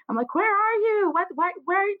 and I'm like, where are you? Why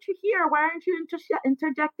aren't you here? Why aren't you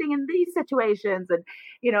interjecting in these situations? And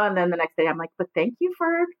and then the next day I'm like, but thank you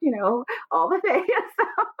for all the things.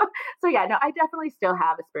 So yeah, no, I definitely still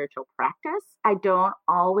have a spiritual practice. I don't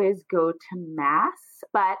always go to mass,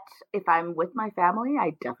 but if I'm with my family,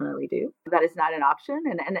 I definitely do. That is not an option,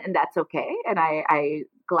 and that's okay. And I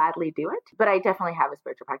gladly do it. But I definitely have a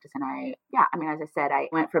spiritual practice. And as I said, I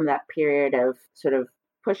went from that period of sort of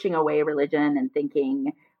pushing away religion and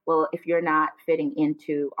thinking, well, if you're not fitting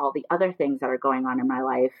into all the other things that are going on in my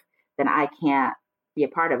life, then I can't be a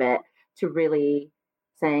part of it, to really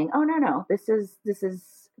saying, oh, no, this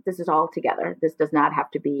is all together. This does not have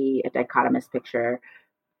to be a dichotomous picture.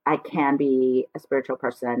 I can be a spiritual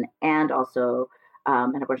person and also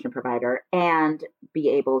an abortion provider, and be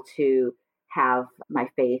able to have my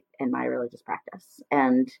faith and my religious practice.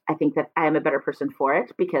 And I think that I am a better person for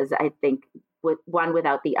it, because I think with one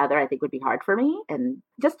without the other, I think would be hard for me. And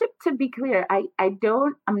just to be clear, I'm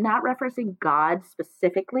not referencing God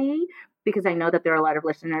specifically, because I know that there are a lot of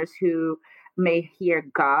listeners who may hear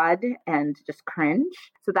God and just cringe.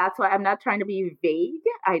 So that's why I'm not trying to be vague.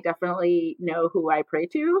 I definitely know who I pray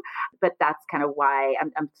to, but that's kind of why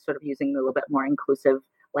I'm sort of using a little bit more inclusive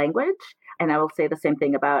language. And I will say the same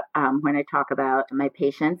thing about when I talk about my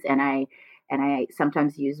patients, and I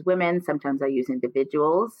sometimes use women, sometimes I use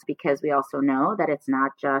individuals, because we also know that it's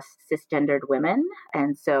not just cisgendered women,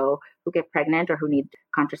 and so who get pregnant or who need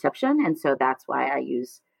contraception. And so that's why I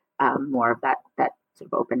use more of that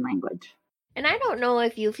sort of open language. And I don't know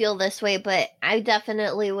if you feel this way, but I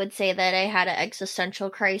definitely would say that I had an existential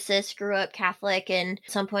crisis, grew up Catholic, and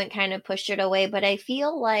at some point kind of pushed it away. But I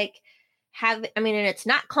feel like and it's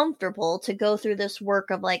not comfortable to go through this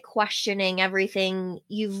work of like questioning everything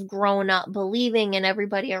you've grown up believing and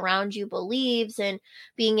everybody around you believes, and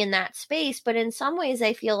being in that space. But in some ways,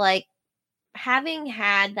 I feel like having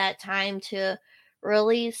had that time to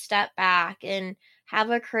really step back and have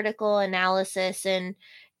a critical analysis and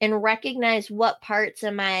recognize what parts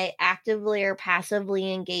am I actively or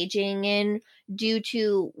passively engaging in due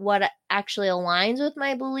to what actually aligns with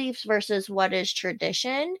my beliefs versus what is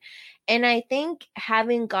tradition. And I think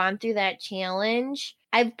having gone through that challenge,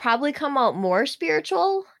 I've probably come out more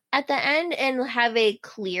spiritual at the end and have a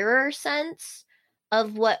clearer sense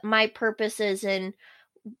of what my purpose is and,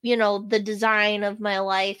 the design of my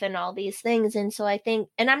life and all these things. And so I think,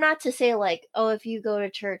 and I'm not to say like, oh, if you go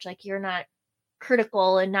to church, like you're not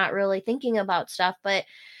critical and not really thinking about stuff, but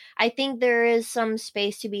I think there is some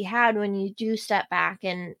space to be had when you do step back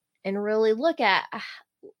and really look at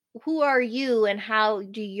who are you and how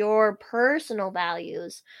do your personal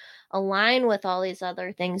values align with all these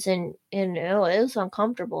other things. And it is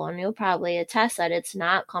uncomfortable, and you'll probably attest that it's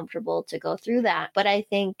not comfortable to go through that. But I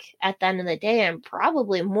think at the end of the day, I'm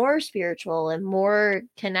probably more spiritual and more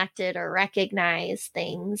connected or recognize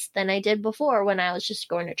things than I did before when I was just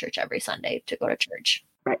going to church every Sunday to go to church.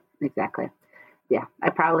 Right. Exactly. Yeah. I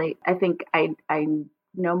think I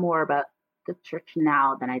know more about the church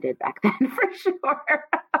now than I did back then, for sure.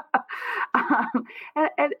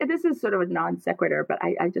 And this is sort of a non sequitur, but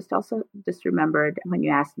I just remembered when you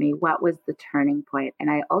asked me what was the turning point. And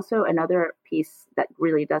I also, another piece that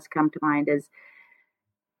really does come to mind is,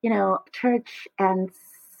 church and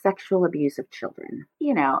sexual abuse of children,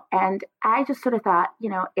 and I just sort of thought,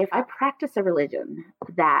 if I practice a religion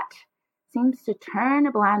that seems to turn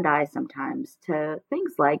a blind eye sometimes to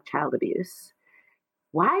things like child abuse,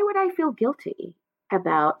 why would I feel guilty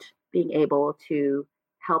about being able to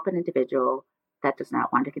help an individual that does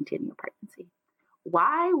not want to continue a pregnancy?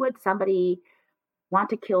 Why would somebody want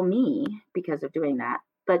to kill me because of doing that,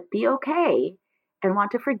 but be okay and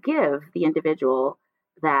want to forgive the individual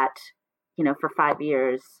that, for 5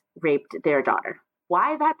 years raped their daughter?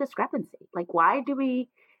 Why that discrepancy? Like, why do we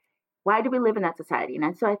live in that society?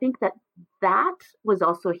 And so I think that was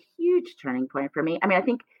also a huge turning point for me. I mean, I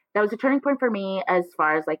think that was a turning point for me as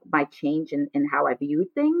far as like my change in how I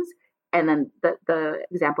viewed things. And then the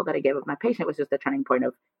example that I gave of my patient was just a turning point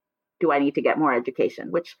of, do I need to get more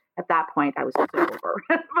education? Which at that point I was just over.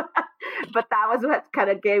 But that was what kind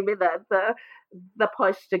of gave me the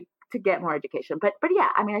push to get more education. But yeah,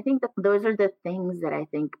 I mean, I think that those are the things that I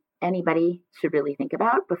think anybody should really think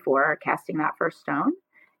about before casting that first stone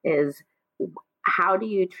is, how do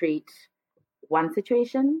you treat one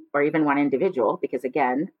situation or even one individual? Because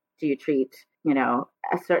again, do you treat,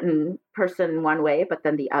 a certain person one way, but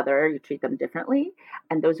then the other, you treat them differently?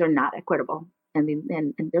 And those are not equitable. And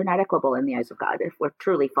they're not equitable in the eyes of God if we're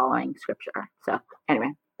truly following scripture. So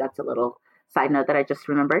anyway, that's a little side note that I just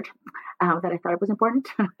remembered that I thought it was important.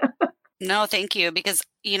 No, thank you. Because,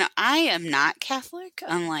 I am not Catholic,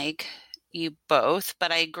 unlike you both,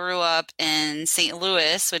 but I grew up in St.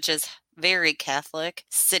 Louis, which is very Catholic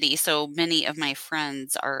city. So many of my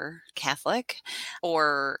friends are Catholic,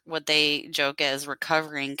 or what they joke as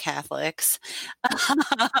recovering Catholics.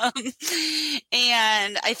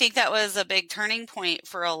 And I think that was a big turning point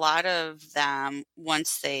for a lot of them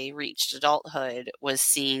once they reached adulthood, was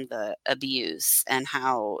seeing the abuse and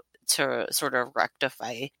how to sort of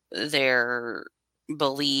rectify their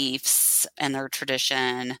beliefs and their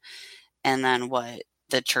tradition, and then what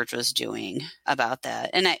the church was doing about that.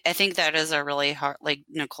 And I think that is a really hard, like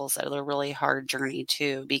Nicole said, a really hard journey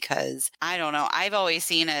too, because I don't know, I've always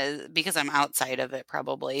seen it, because I'm outside of it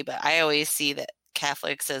probably, but I always see that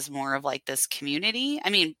Catholics as more of like this community. I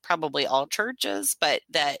mean, probably all churches, but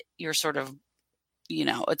that you're sort of,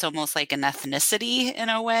 it's almost like an ethnicity in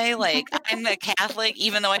a way. Like I'm a Catholic,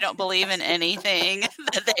 even though I don't believe in anything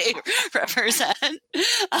that they represent.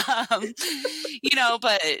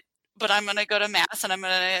 But I'm going to go to mass and I'm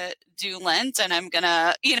going to do Lent and I'm going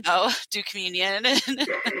to, do communion.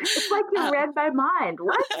 It's like you read my mind.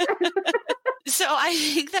 What? So I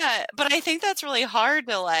think that's really hard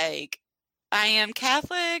to I am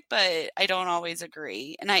Catholic, but I don't always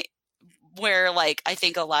agree. And I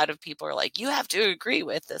think a lot of people are like, you have to agree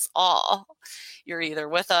with this all. You're either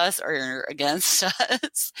with us or you're against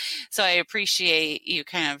us. So I appreciate you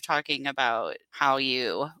kind of talking about how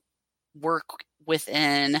you work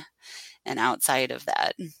within and outside of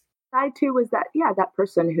that. I too was that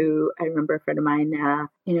person who, I remember a friend of mine,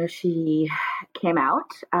 she came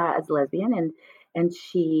out as lesbian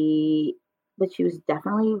but she was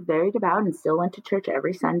definitely very devout and still went to church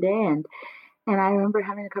every Sunday. And I remember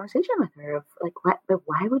having a conversation with her of but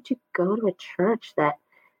why would you go to a church that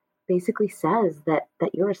basically says that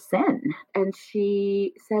you're a sin? And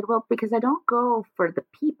she said, well, because I don't go for the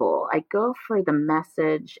people, I go for the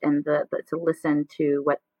message and to listen to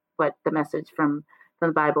what the message from the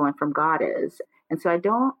Bible and from God is. And so I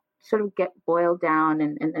don't sort of get boiled down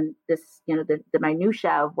and this, the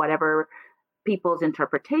minutia of whatever people's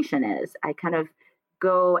interpretation is. I kind of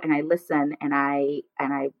go and I listen and I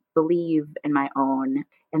believe in my own,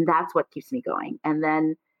 and that's what keeps me going. And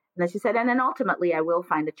then she said, and then ultimately I will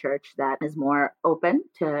find a church that is more open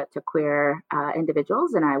to queer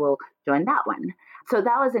individuals, and I will join that one. So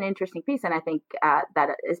that was an interesting piece. And I think that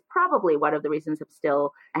is probably one of the reasons I'm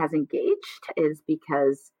still as engaged, is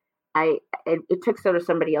because it took sort of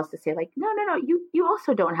somebody else to say no, you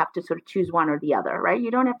also don't have to sort of choose one or the other, right?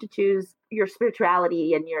 You don't have to choose your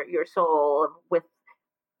spirituality and your soul with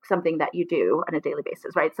something that you do on a daily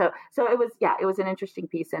basis, right? So it was an interesting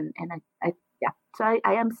piece, and so I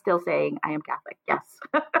am still saying I am Catholic, yes.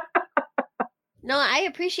 No, I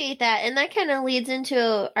appreciate that. And that kind of leads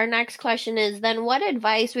into our next question is then what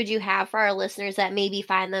advice would you have for our listeners that maybe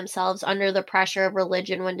find themselves under the pressure of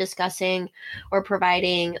religion when discussing or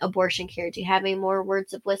providing abortion care? Do you have any more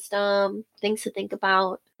words of wisdom, things to think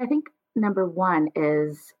about? I think number one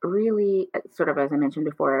is really sort of, as I mentioned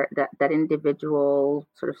before, that individual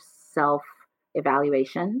sort of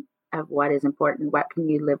self-evaluation of what is important, what can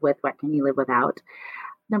you live with, what can you live without.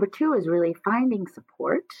 Number two is really finding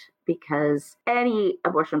support, because any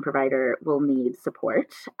abortion provider will need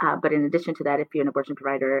support. But in addition to that, if you're an abortion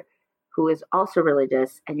provider who is also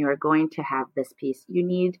religious and you're going to have this piece, you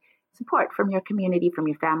need support from your community, from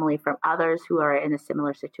your family, from others who are in a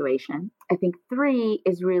similar situation. I think three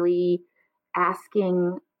is really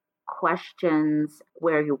asking questions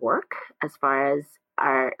where you work, as far as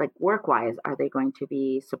work-wise, are they going to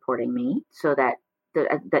be supporting me, so that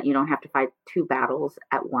you don't have to fight two battles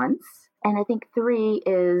at once. And I think three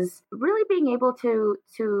is really being able to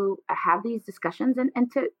have these discussions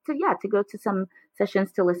and to go to some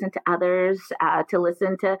sessions, to listen to others, to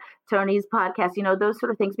listen to Tony's podcast, those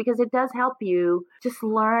sort of things, because it does help you just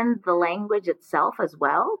learn the language itself as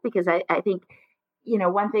well. Because I think,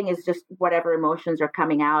 one thing is just whatever emotions are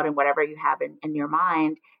coming out and whatever you have in your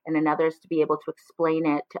mind, and another is to be able to explain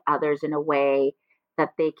it to others in a way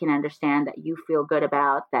that they can understand, that you feel good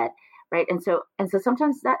about that. Right. And so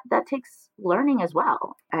sometimes that takes learning as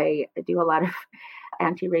well. I do a lot of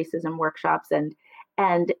anti-racism workshops, and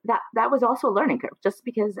that was also a learning curve. Just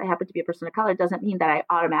because I happen to be a person of color doesn't mean that I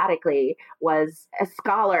automatically was a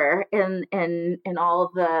scholar in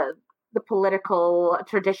all the political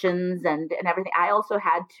traditions and everything. I also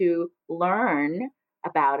had to learn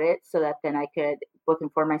about it so that then I could both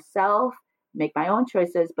inform myself, make my own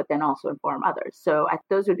choices, but then also inform others. So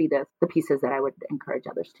those would be the pieces that I would encourage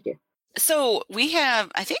others to do. So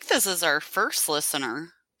I think this is our first listener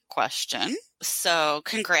question. So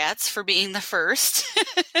congrats for being the first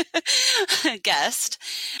guest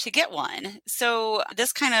to get one. So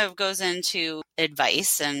this kind of goes into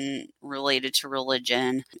advice and related to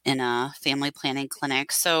religion in a family planning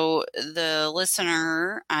clinic. So the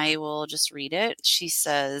listener, I will just read it. She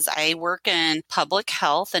says, I work in public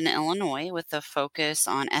health in Illinois with a focus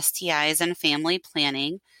on STIs and family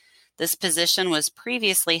planning. This position was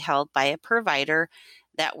previously held by a provider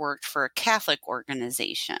that worked for a Catholic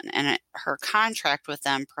organization, and her contract with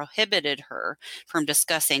them prohibited her from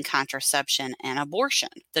discussing contraception and abortion.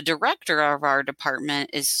 The director of our department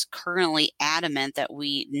is currently adamant that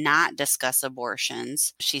we not discuss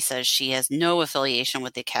abortions. She says she has no affiliation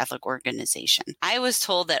with the Catholic organization. I was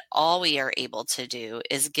told that all we are able to do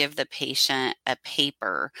is give the patient a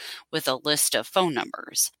paper with a list of phone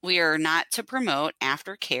numbers. We are not to promote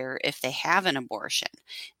aftercare if they have an abortion,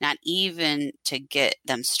 not even to get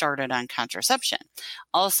them started on contraception.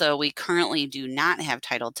 Also, we currently do not have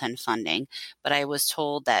Title X funding, but I was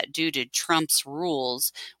told that due to Trump's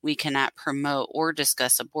rules, we cannot promote or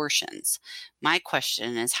discuss abortions. My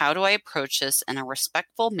question is, how do I approach this in a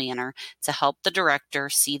respectful manner to help the director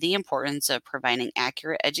see the importance of providing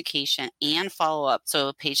accurate education and follow-up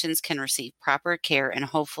so patients can receive proper care and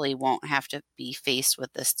hopefully won't have to be faced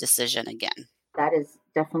with this decision again? That is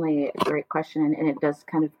definitely a great question, and it does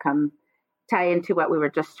kind of tie into what we were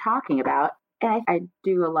just talking about. And I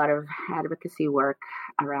do a lot of advocacy work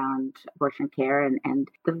around abortion care, and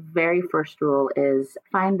the very first rule is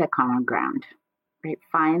find the common ground. Right?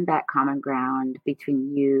 Find that common ground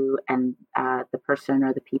between you and the person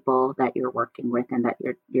or the people that you're working with and that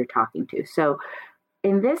you're talking to. So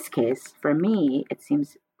in this case, for me, it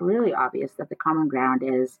seems really obvious that the common ground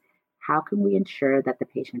is how can we ensure that the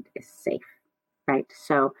patient is safe, right?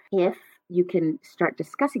 So if you can start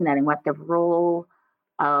discussing that and what the role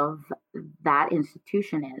of that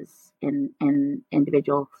institution is in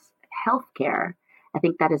individuals' healthcare, I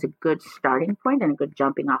think that is a good starting point and a good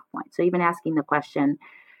jumping off point. So even asking the question,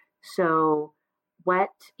 so what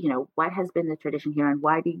has been the tradition here and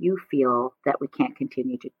why do you feel that we can't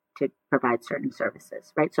continue to provide certain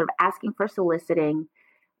services, right? Sort of asking for soliciting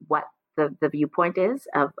what the viewpoint is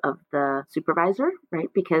of the supervisor, right?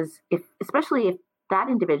 Because especially if that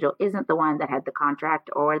individual isn't the one that had the contract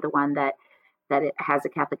or the one that it has a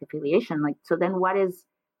Catholic affiliation, like, so then what is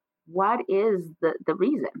the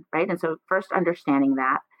reason, right? And so first understanding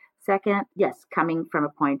that. Second, yes, coming from a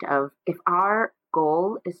point of if our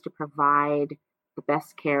goal is to provide the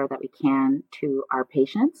best care that we can to our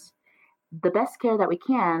patients, the best care that we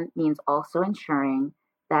can means also ensuring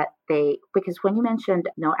that because when you mentioned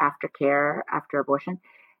no aftercare after abortion,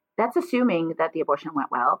 that's assuming that the abortion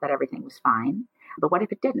went well, that everything was fine. But what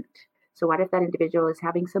if it didn't? So what if that individual is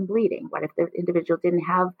having some bleeding? What if the individual didn't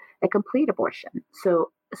have a complete abortion?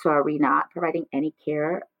 So are we not providing any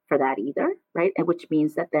care for that either, right? And which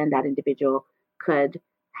means that then that individual could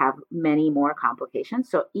have many more complications.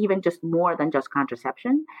 So even just more than just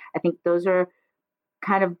contraception, I think those are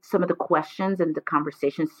kind of some of the questions and the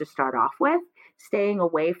conversations to start off with, staying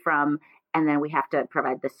away from, and then we have to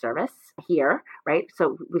provide this service here, right?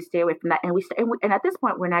 So we stay away from that. And at this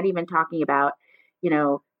point, we're not even talking about,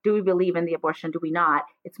 do we believe in the abortion? Do we not?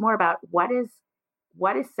 It's more about what is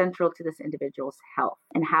central to this individual's health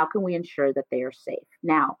and how can we ensure that they are safe?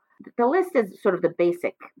 Now, the list is sort of the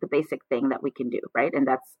basic thing that we can do, right? And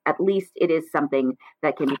that's, at least it is something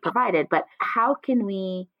that can be provided, but how can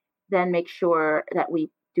we then make sure that we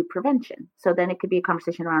do prevention? So then it could be a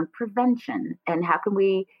conversation around prevention and how can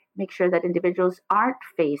we make sure that individuals aren't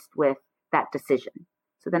faced with that decision?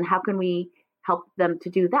 So then how can we help them to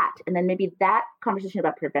do that? And then maybe that conversation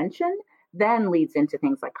about prevention then leads into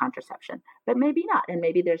things like contraception, but maybe not. And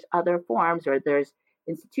maybe there's other forms or there's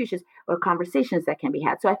institutions or conversations that can be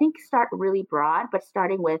had. So I think start really broad, but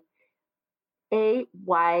starting with A,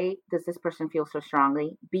 why does this person feel so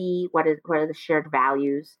strongly? B, what are the shared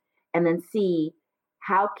values? And then C,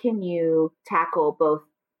 how can you tackle both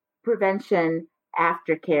prevention,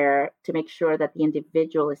 aftercare to make sure that the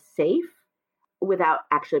individual is safe without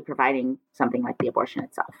actually providing something like the abortion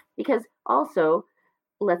itself? Because also,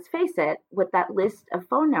 let's face it, with that list of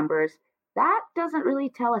phone numbers, that doesn't really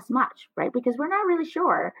tell us much, right? Because we're not really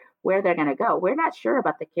sure where they're going to go. We're not sure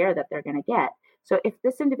about the care that they're going to get. So if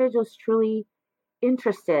this individual is truly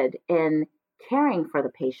interested in caring for the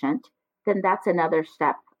patient, then that's another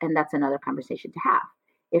step and that's another conversation to have.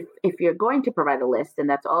 If you're going to provide a list and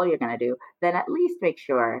that's all you're going to do, then at least make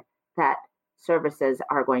sure that services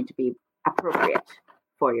are going to be appropriate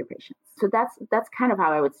for your patients. So that's kind of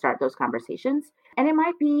how I would start those conversations. And it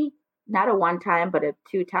might be not a one-time, but a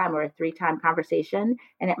 2-time or a 3-time conversation.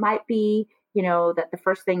 And it might be, that the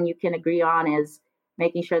first thing you can agree on is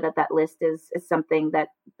making sure that that list is something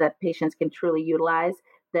that patients can truly utilize.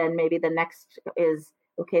 Then maybe the next is,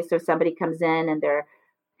 okay, so somebody comes in and they're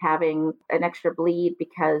having an extra bleed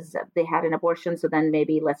because they had an abortion. So then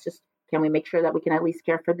maybe can we make sure that we can at least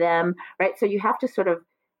care for them, right? So you have to sort of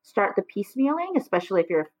start the piecemealing, especially if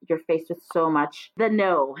you're faced with so much the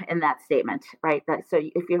no in that statement, right? So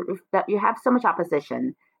if you have so much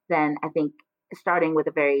opposition, then I think starting with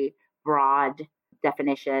a very broad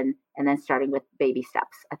definition and then starting with baby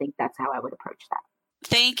steps, I think that's how I would approach that.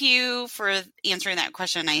 Thank you for answering that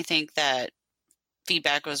question. I think that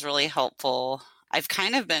feedback was really helpful. I've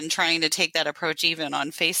kind of been trying to take that approach even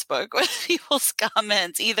on Facebook with people's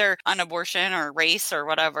comments, either on abortion or race or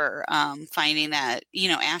whatever, finding that,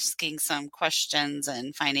 asking some questions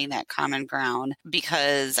and finding that common ground,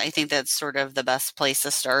 because I think that's sort of the best place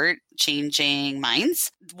to start changing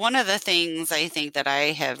minds. One of the things I think that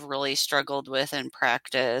I have really struggled with in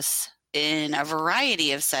practice in a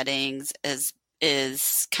variety of settings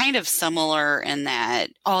is kind of similar in that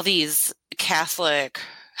all these Catholic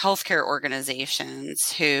healthcare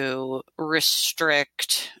organizations who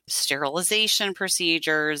restrict sterilization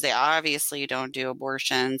procedures, they obviously don't do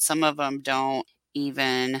abortion. Some of them don't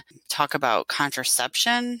even talk about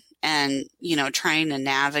contraception. And, trying to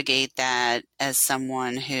navigate that as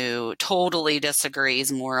someone who totally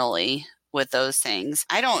disagrees morally with those things.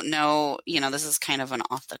 I don't know, this is kind of an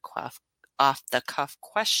off the cuff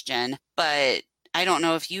question, but I don't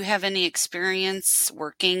know if you have any experience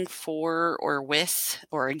working for or with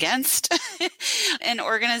or against an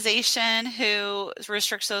organization who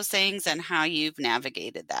restricts those things and how you've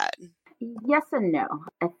navigated that. Yes and no.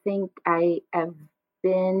 I think I have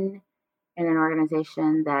been in an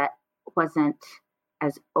organization that wasn't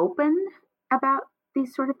as open about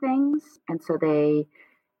these sort of things. And so they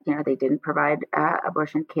didn't provide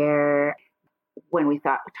abortion care. When we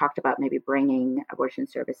talked about maybe bringing abortion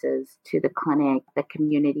services to the clinic, the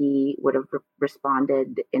community would have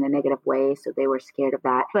responded in a negative way. So they were scared of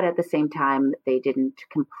that. But at the same time, they didn't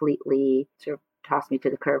completely sort of toss me to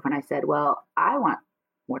the curb when I said, well, I want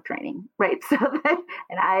more training, right?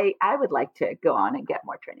 And I would like to go on and get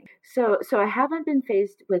more training. So I haven't been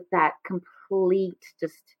faced with that complete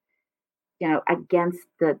just against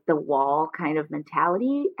the wall kind of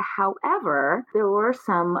mentality. However, there were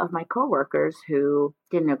some of my coworkers who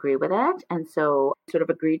didn't agree with it. And so sort of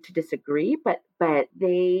agreed to disagree, but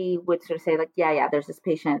they would sort of say like, yeah, there's this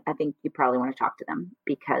patient. I think you probably want to talk to them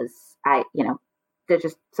because there's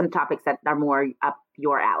just some topics that are more up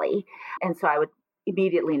your alley. And so I would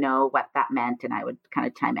immediately know what that meant and I would kind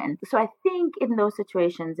of chime in. So I think in those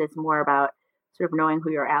situations, it's more about sort of knowing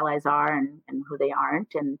who your allies are and who they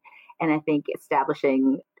aren't. And I think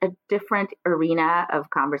establishing a different arena of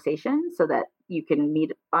conversation so that you can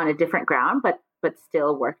meet on a different ground, but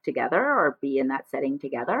still work together or be in that setting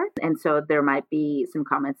together. And so there might be some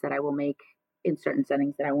comments that I will make in certain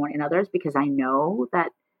settings that I won't in others, because I know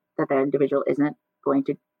that the individual isn't going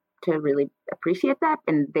to really appreciate that.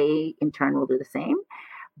 And they in turn will do the same.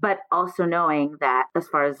 But also knowing that as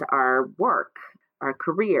far as our work, our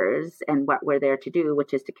careers and what we're there to do,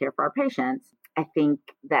 which is to care for our patients, I think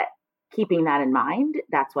that keeping that in mind,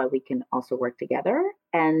 that's why we can also work together.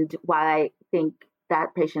 And while I think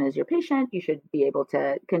that patient is your patient, you should be able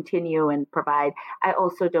to continue and provide. I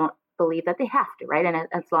also don't believe that they have to, right? And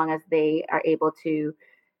as long as they are able to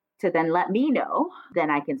then let me know,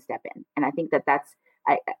 then I can step in. And I think that's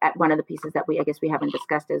one of the pieces that we haven't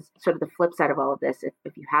discussed is sort of the flip side of all of this.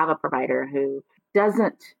 If you have a provider who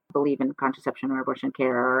doesn't believe in contraception or abortion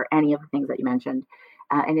care or any of the things that you mentioned,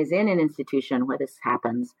 and is in an institution where this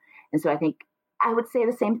happens. And so I think I would say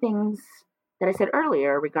the same things that I said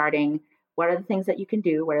earlier regarding what are the things that you can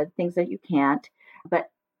do, what are the things that you can't. But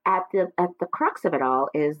at the crux of it all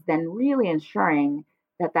is then really ensuring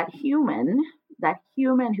that human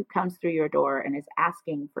who comes through your door and is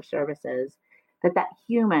asking for services, that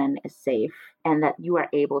human is safe and that you are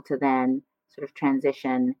able to then sort of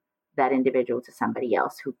transition that individual to somebody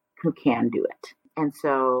else who can do it. And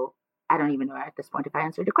so I don't even know at this point if I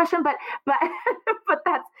answered your question, but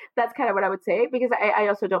that's kind of what I would say, because I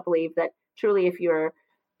also don't believe that truly if you're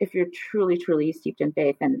truly steeped in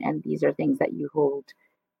faith and these are things that you hold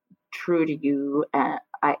true to you,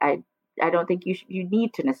 I don't think you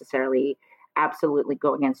need to necessarily absolutely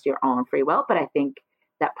go against your own free will. But I think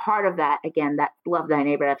that part of that, again, that love thy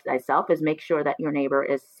neighbor as thyself, is make sure that your neighbor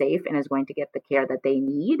is safe and is going to get the care that they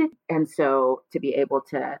need. And so to be able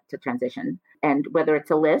to transition, and whether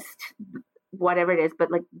it's a list, whatever it is,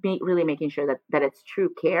 but like really making sure that it's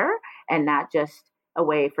true care and not just a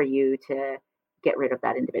way for you to get rid of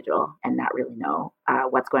that individual and not really know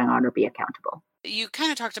what's going on or be accountable. You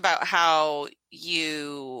kind of talked about how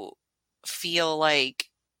you feel like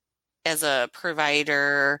as a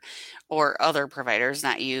provider or other providers,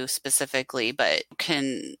 not you specifically, but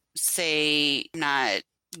can say, I'm not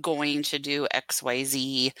going to do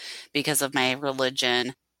XYZ because of my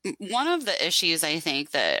religion. One of the issues I think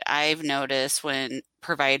that I've noticed when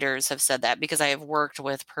providers have said that, because I have worked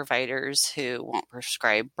with providers who won't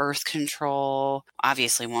prescribe birth control,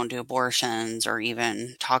 obviously won't do abortions or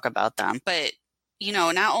even talk about them. But,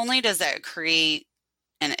 not only does that create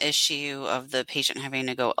an issue of the patient having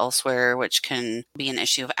to go elsewhere, which can be an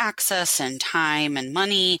issue of access and time and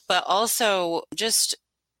money, but also just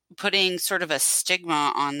putting sort of a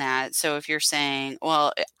stigma on that. So if you're saying,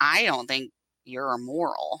 well, I don't think you're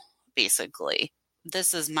immoral, basically,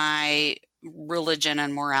 this is my religion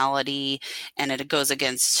and morality, and it goes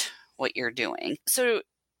against what you're doing. So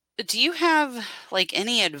do you have like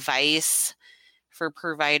any advice for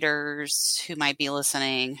providers who might be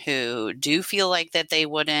listening who do feel like that they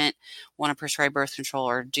wouldn't want to prescribe birth control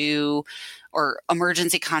or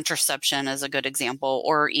emergency contraception is a good example,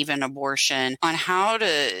 or even abortion, on how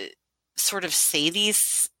to sort of say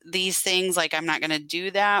these things like, I'm not going to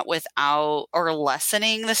do that, without or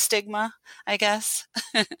lessening the stigma, I guess?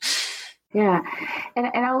 Yeah. And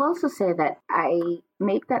I'll also say that I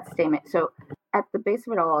make that statement. So at the base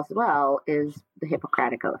of it all as well is the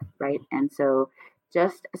Hippocratic Oath, right? And so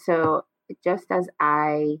just as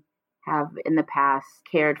I have in the past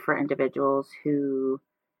cared for individuals who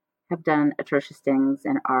have done atrocious things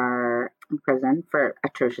and are in prison for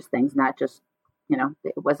atrocious things, not just,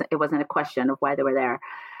 it wasn't a question of why they were there,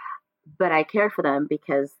 but I cared for them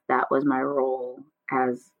because that was my role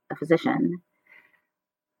as a physician.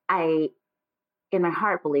 I, in my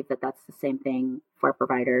heart, believe that that's the same thing for a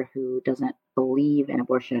provider who doesn't believe in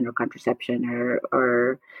abortion or contraception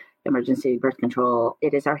or emergency birth control.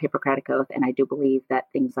 It is our Hippocratic Oath, and I do believe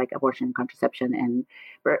that things like abortion, contraception,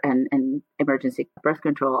 and emergency birth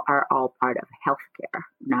control are all part of healthcare,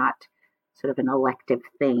 not sort of an elective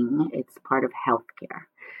thing. It's part of healthcare.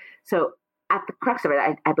 So at the crux of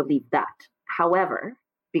it, I believe that. However,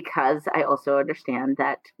 because I also understand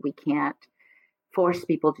that we can't force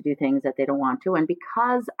people to do things that they don't want to, and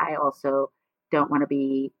because I also don't want to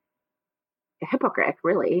be a hypocrite,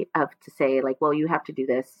 really, to say like, well, you have to do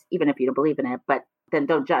this even if you don't believe in it, but then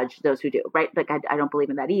don't judge those who do, right? Like I don't believe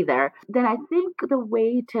in that either. Then I think the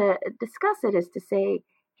way to discuss it is to say,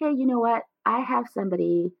 hey, you know what? I have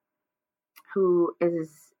somebody who is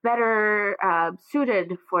better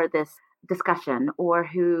suited for this discussion, or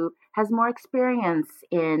who has more experience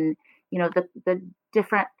in, the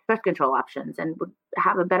different birth control options and would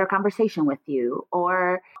have a better conversation with you.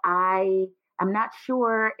 Or I'm not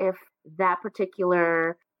sure if that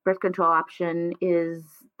particular birth control option is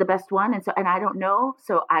the best one. And I don't know.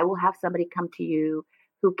 So I will have somebody come to you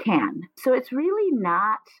who can. So it's really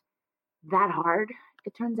not that hard,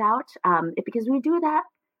 it turns out, because we do that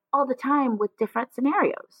all the time with different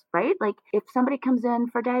scenarios, right? Like if somebody comes in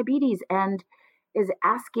for diabetes and is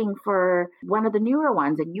asking for one of the newer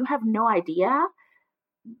ones and you have no idea,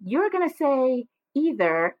 you're going to say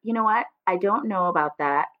either, you know what, I don't know about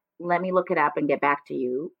that. Let me look it up and get back to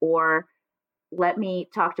you. Or let me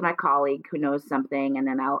talk to my colleague who knows something, and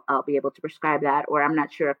then I'll be able to prescribe that. Or I'm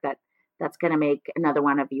not sure if that's going to make another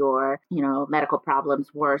one of your, medical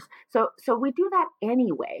problems worse. So we do that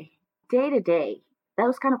anyway, day to day.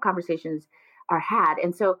 Those kind of conversations are had.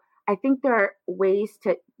 And so I think there are ways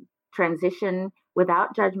to transition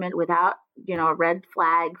without judgment, without, a red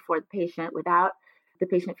flag for the patient, without the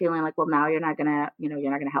patient feeling like, well, now you're not going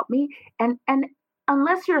to help me. And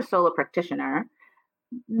unless you're a solo practitioner,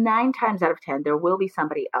 9 times out of 10, there will be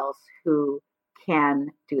somebody else who can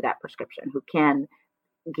do that prescription, who can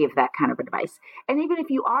give that kind of advice. And even if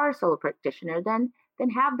you are a solo practitioner, then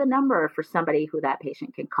have the number for somebody who that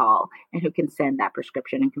patient can call and who can send that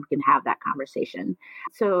prescription and who can have that conversation.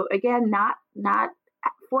 So again, not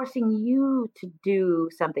forcing you to do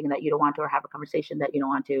something that you don't want to, or have a conversation that you don't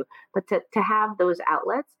want to, but to have those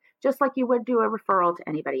outlets, just like you would do a referral to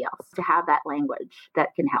anybody else, to have that language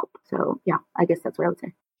that can help. So yeah, I guess that's what I would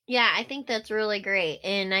say. Yeah, I think that's really great.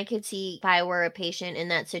 And I could see, if I were a patient in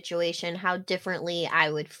that situation, how differently I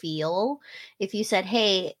would feel if you said,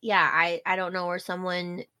 hey, yeah, I don't know where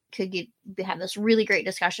someone could have this really great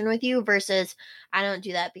discussion with you, versus I don't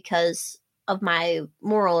do that because of my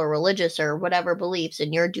moral or religious or whatever beliefs,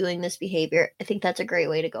 and you're doing this behavior. I think that's a great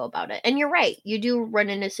way to go about it. And you're right. You do run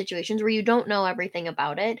into situations where you don't know everything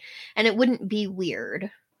about it, and it wouldn't be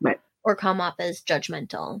weird, right, or come up as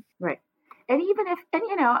judgmental. Right. And even if,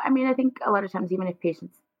 I think a lot of times, even if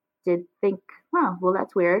patients did think, oh, well,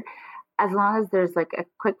 that's weird, as long as there's like a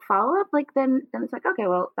quick follow-up, like then it's like, okay,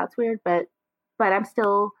 well, that's weird, but I'm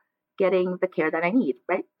still getting the care that I need,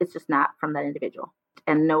 right? It's just not from that individual.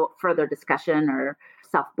 And no further discussion or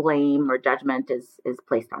self-blame or judgment is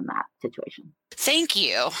placed on that situation. Thank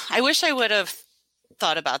you. I wish I would have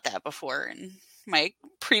thought about that before in my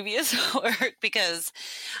previous work, because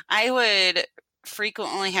I would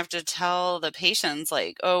frequently have to tell the patients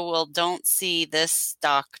like, oh, well, don't see this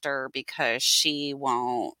doctor because she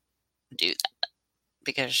won't do that,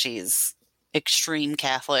 because she's extreme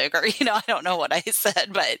Catholic, or, I don't know what I said,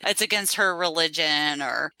 but it's against her religion,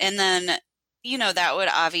 and then, that would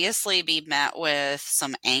obviously be met with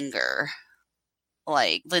some anger.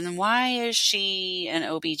 Like, then why is she an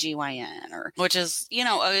OBGYN? Or, which is,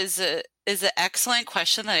 is an excellent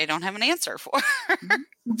question that I don't have an answer for.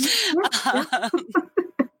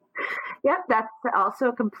 Yep, that's also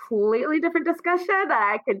a completely different discussion that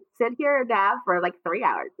I could sit here and have for like 3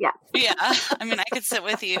 hours. Yeah. Yeah. I mean, I could sit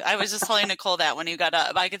with you. I was just telling Nicole that when you got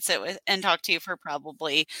up, I could sit with and talk to you for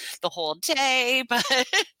probably the whole day, but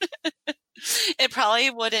it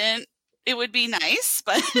probably wouldn't. It would be nice,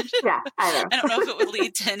 but yeah, I don't know if it would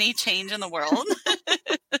lead to any change in the world.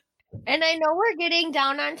 And I know we're getting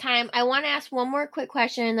down on time. I want to ask one more quick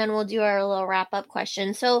question, and then we'll do our little wrap-up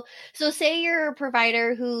question. So say you're a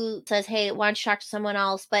provider who says, hey, why don't you talk to someone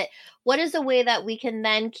else? But what is a way that we can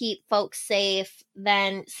then keep folks safe?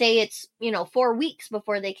 Then say it's, 4 weeks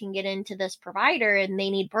before they can get into this provider and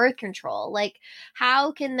they need birth control. Like,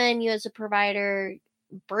 how can then you as a provider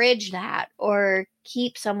bridge that or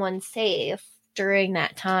keep someone safe during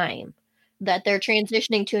that time that they're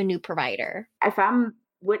transitioning to a new provider? If I'm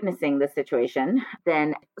witnessing the situation,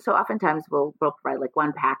 then so oftentimes we'll provide like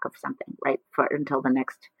one pack of something, right, for until the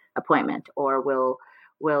next appointment, or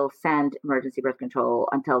we'll send emergency birth control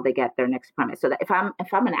until they get their next appointment. So that if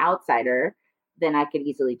I'm an outsider, then I could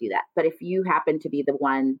easily do that. But if you happen to be the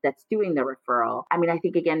one that's doing the referral, I mean, I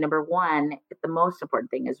think again, number one, the most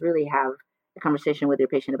important thing is really have a conversation with your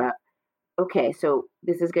patient about, okay, so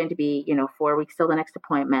this is going to be 4 weeks till the next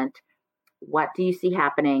appointment. What do you see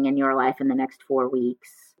happening in your life in the next 4 weeks?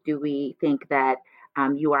 Do we think that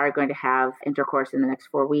you are going to have intercourse in the next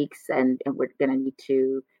 4 weeks, and we're going to need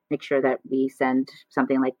to make sure that we send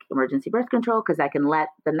something like emergency birth control, because I can let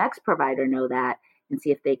the next provider know that and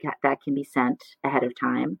see if that can be sent ahead of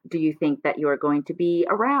time. Do you think that you are going to be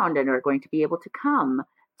around and are going to be able to come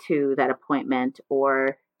to that appointment,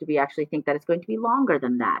 or do we actually think that it's going to be longer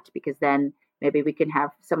than that? Because then maybe we can have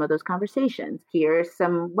some of those conversations. Here's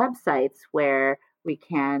some websites where we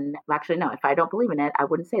can, actually, no, if I don't believe in it, I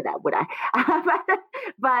wouldn't say that, would I?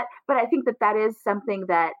 but I think that is something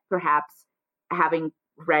that perhaps having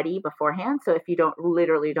ready beforehand. So if you don't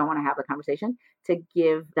want to have the conversation, to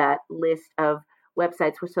give that list of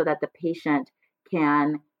websites so that the patient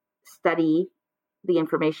can study the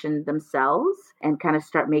information themselves and kind of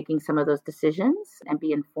start making some of those decisions and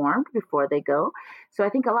be informed before they go. So I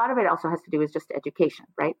think a lot of it also has to do with just education,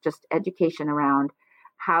 right? Just education around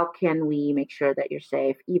how can we make sure that you're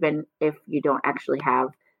safe, even if you don't actually have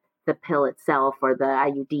the pill itself or the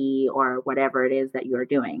IUD or whatever it is that you're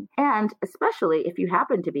doing. And especially if you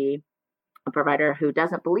happen to be a provider who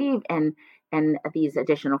doesn't believe in these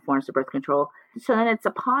additional forms of birth control. So then it's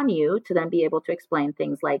upon you to then be able to explain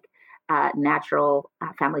things like natural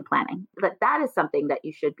family planning. But that is something that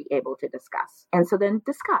you should be able to discuss. And so then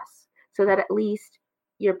discuss so that at least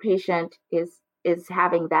your patient is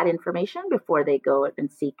having that information before they go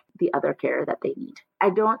and seek the other care that they need. I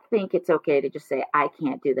don't think it's okay to just say, I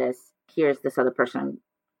can't do this. Here's this other person.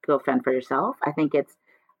 Go fend for yourself. I think it's,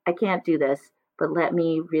 I can't do this, but let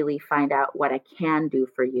me really find out what I can do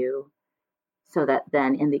for you so that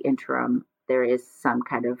then in the interim, there is some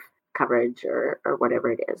kind of coverage or whatever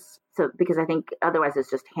it is. So, because I think otherwise it's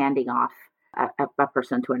just handing off a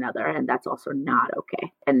person to another, and that's also not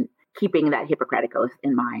okay. And keeping that Hippocratic Oath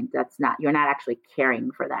in mind, you're not actually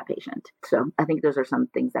caring for that patient. So I think those are some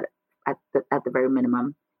things that at the very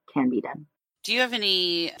minimum can be done. Do you have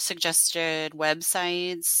any suggested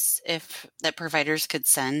websites that providers could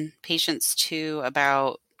send patients to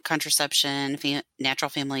about contraception, natural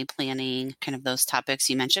family planning, kind of those topics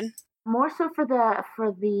you mentioned? More so for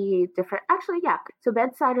the different, actually, yeah. So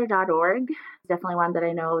bedsider.org is definitely one that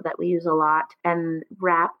I know that we use a lot. And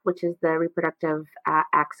RAP, which is the Reproductive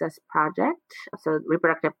Access Project. So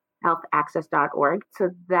reproductivehealthaccess.org. So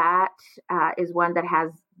that is one that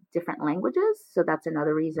has different languages. So that's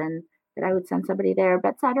another reason that I would send somebody there.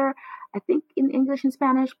 Bedsider, I think in English and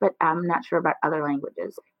Spanish, but I'm not sure about other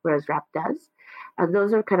languages, whereas RAP does.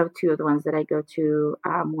 Those are kind of two of the ones that I go to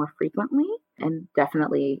more frequently, and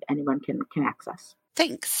definitely anyone can access.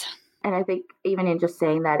 Thanks. And I think even in just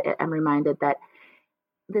saying that, I'm reminded that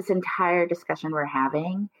this entire discussion we're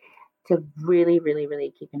having, to really, really,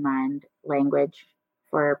 really keep in mind language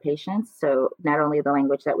for our patients. So not only the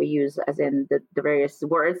language that we use, as in the various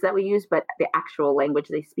words that we use, but the actual language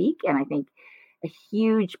they speak. And I think a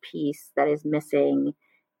huge piece that is missing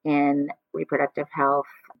in reproductive health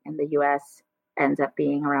in the U.S. ends up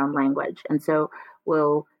being around language. And so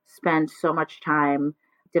we'll spend so much time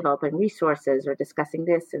developing resources or discussing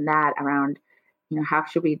this and that around, how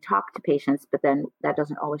should we talk to patients? But then that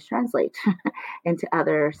doesn't always translate into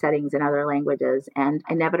other settings and other languages. And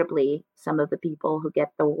inevitably, some of the people who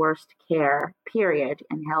get the worst care, period,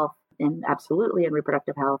 in health and absolutely in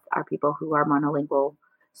reproductive health are people who are monolingual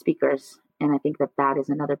speakers. And I think that is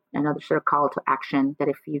another sort of call to action, that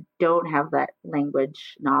if you don't have that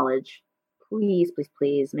language knowledge, please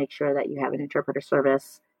make sure that you have an interpreter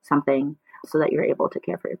service, something, so that you're able to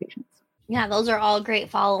care for your patients. Yeah, those are all great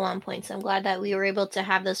follow-on points. I'm glad that we were able to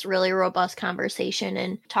have this really robust conversation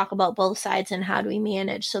and talk about both sides and how do we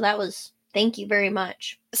manage. So thank you very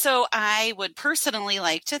much. So I would personally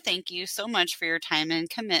like to thank you so much for your time and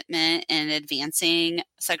commitment in advancing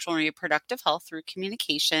sexual and reproductive health through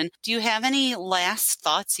communication. Do you have any last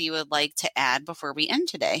thoughts you would like to add before we end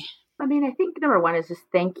today? I mean, I think number one is just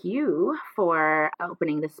thank you for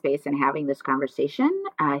opening this space and having this conversation.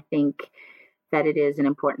 I think that it is an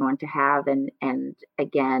important one to have. And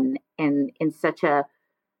again, in such a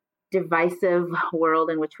divisive world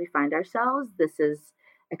in which we find ourselves, this is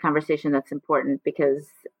a conversation that's important because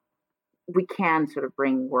we can sort of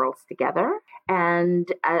bring worlds together. And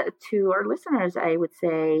to our listeners, I would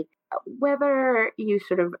say, whether you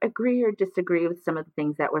sort of agree or disagree with some of the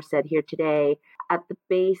things that were said here today, at the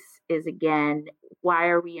base is, again, why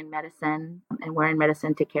are we in medicine? And we're in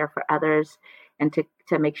medicine to care for others and to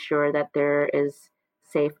make sure that there is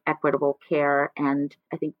safe, equitable care. And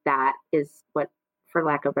I think that is what, for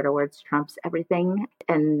lack of better words, trumps everything.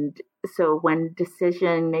 And so when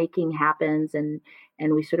decision making happens and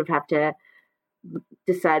we sort of have to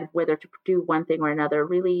decide whether to do one thing or another,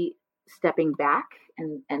 really stepping back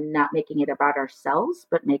and not making it about ourselves,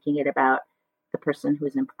 but making it about the person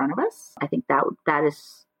who's in front of us. I think that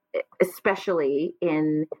is especially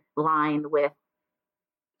in line with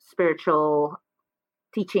spiritual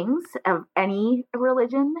teachings of any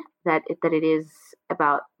religion, that it is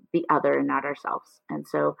about the other and not ourselves. And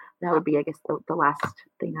so that would be, I guess, the last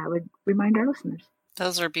thing I would remind our listeners.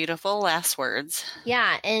 Those are beautiful last words.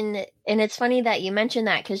 Yeah, and it's funny that you mentioned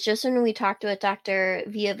that, because just when we talked with Dr.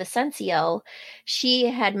 Villavicencio, she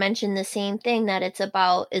had mentioned the same thing, that it's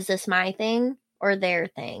about, is this my thing or their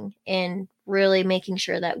thing? And really making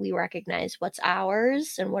sure that we recognize what's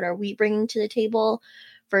ours and what are we bringing to the table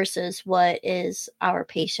versus what is our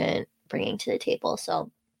patient bringing to the table.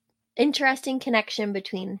 So interesting connection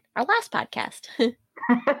between our last podcast.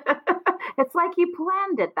 It's like you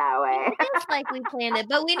planned it that way. It's like we planned it,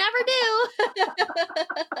 but we never do.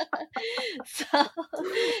 So,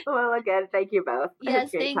 well, again, thank you both. Yes,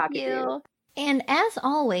 thank you. And as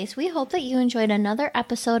always, we hope that you enjoyed another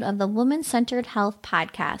episode of the Woman-Centered Health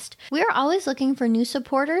Podcast. We are always looking for new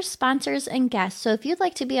supporters, sponsors, and guests. So if you'd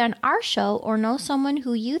like to be on our show or know someone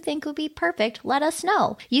who you think would be perfect, let us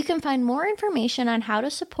know. You can find more information on how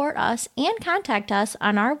to support us and contact us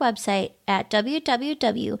on our website at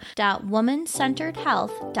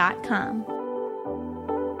www.womancenteredhealth.com.